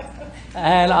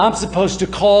 and I'm supposed to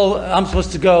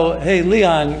go, hey,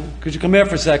 Leon, could you come here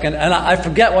for a second? And I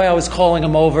forget why I was calling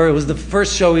him over. It was the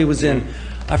first show he was in.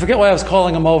 I forget why I was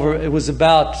calling him over. It was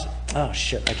about, oh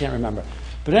shit, I can't remember.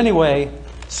 But anyway,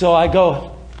 so I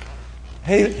go,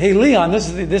 hey Leon, this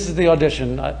is the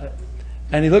audition.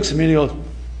 And he looks at me and he goes, you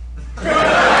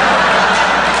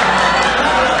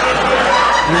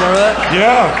remember that?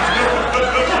 Yeah.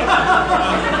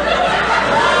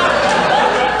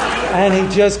 And he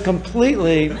just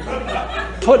completely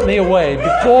put me away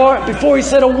before he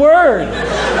said a word.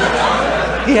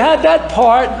 He had that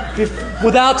part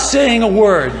without saying a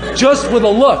word, just with a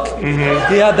look.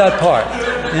 Mm-hmm. He had that part,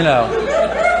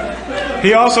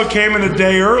 He also came in a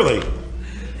day early.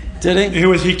 Did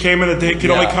he? He came in a day.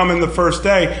 Could only come in the first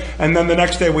day, and then the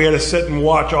next day we had to sit and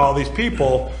watch all these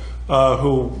people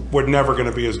who were never going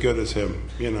to be as good as him.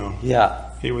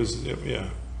 Yeah. He was. Yeah.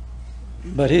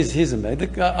 But he's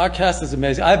amazing. Our cast is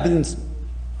amazing. I've been,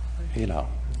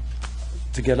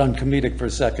 to get uncomedic for a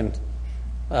second,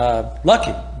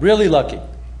 lucky, really lucky,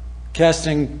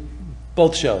 casting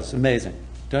both shows. Amazing,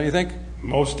 don't you think?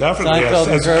 Most definitely. Seinfeld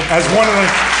as one of the.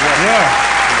 Yeah.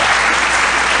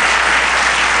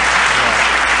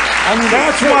 I mean,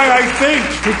 that's why I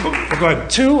think. Go ahead.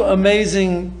 Two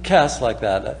amazing casts like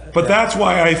that. But that's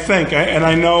why I think, and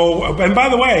I know. And by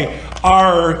the way,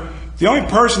 the only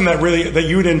person that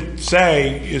you didn't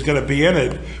say is going to be in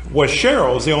it was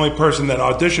Cheryl. Is the only person that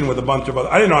auditioned with a bunch of other.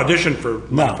 I didn't audition for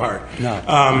my part. No.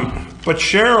 But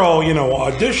Cheryl,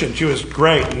 auditioned. She was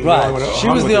great. Right. She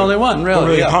was the only one, really. Who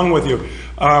really hung with you.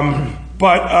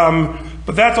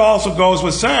 But that also goes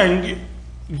with saying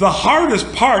the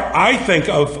hardest part, I think,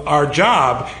 of our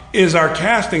job is our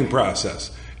casting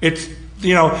process. It's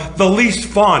the least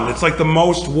fun. It's like the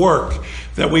most work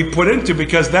that we put into,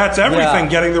 because that's everything,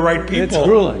 getting the right people. It's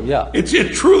grueling, yeah.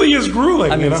 It truly is grueling.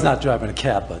 I mean, it's not driving a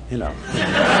cab, but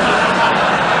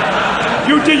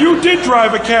You did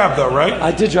drive a cab, though, right?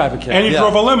 I did drive a cab. And you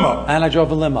drove a limo. And I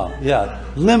drove a limo, yeah.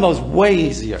 Limo's way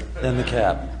easier than the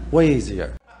cab. Way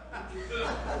easier.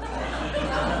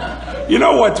 You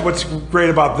know what's great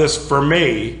about this for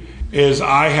me is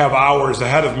I have hours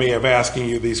ahead of me of asking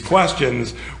you these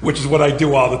questions, which is what I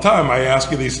do all the time. I ask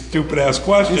you these stupid-ass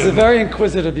questions. He's a very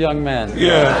inquisitive young man.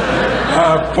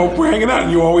 Yeah. But we're hanging out,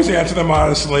 and you always answer them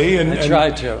honestly. I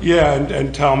try to. Yeah,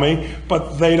 and tell me.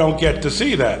 But they don't get to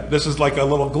see that. This is like a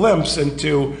little glimpse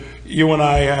into you and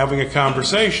I having a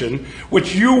conversation,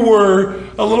 which you were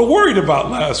a little worried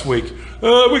about last week.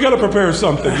 We got to prepare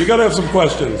something. You got to have some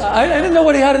questions. I didn't know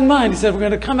what he had in mind. He said, we're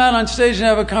going to come out on stage and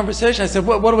have a conversation. I said,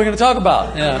 what are we going to talk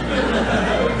about? Yeah.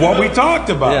 What we talked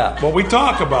about. Yeah. What we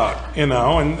talk about, and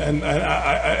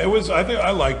I think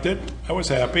I liked it. I was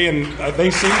happy, and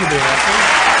they seemed to be happy.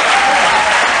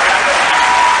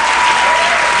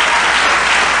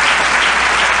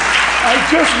 I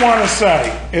just want to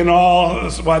say,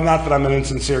 not that I'm an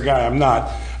insincere guy, I'm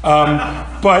not,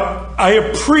 but I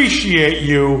appreciate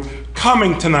you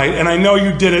coming tonight, and I know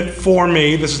you did it for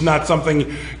me. This is not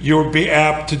something you would be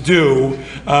apt to do.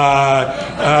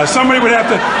 Somebody would have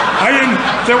to.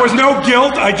 There was no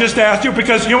guilt. I just asked you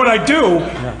because you know what I do?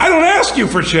 Yeah. I don't ask you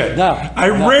for shit. No. I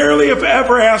rarely, if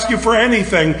ever, ask you for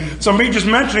anything. Somebody just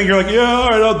mentioning, you're like, yeah, all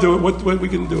right, I'll do it. What we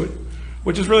can do it,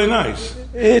 which is really nice.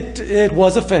 It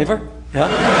was a favor. Yeah.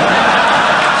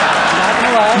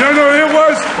 No,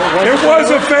 it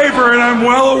was a favor, and I'm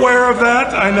well aware of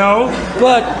that. I know.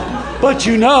 But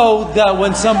you know that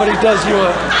when somebody does you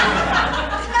a...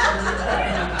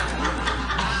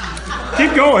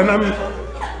 Keep going.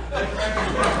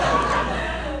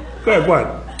 Go ahead, what?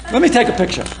 Let me take a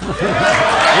picture.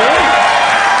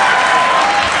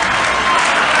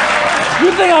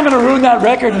 You think I'm going to ruin that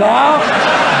record now?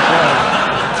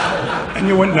 And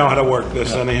you wouldn't know how to work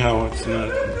this anyhow. It's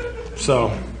not.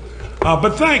 So,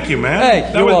 but thank you, man.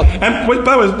 Hey, you're welcome. And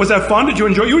by the way, was that fun? Did you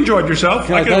enjoy? You enjoyed yourself?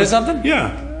 Can I tell you something?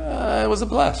 Yeah. It was a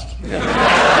blast. Yeah.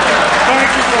 Thank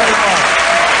you very much.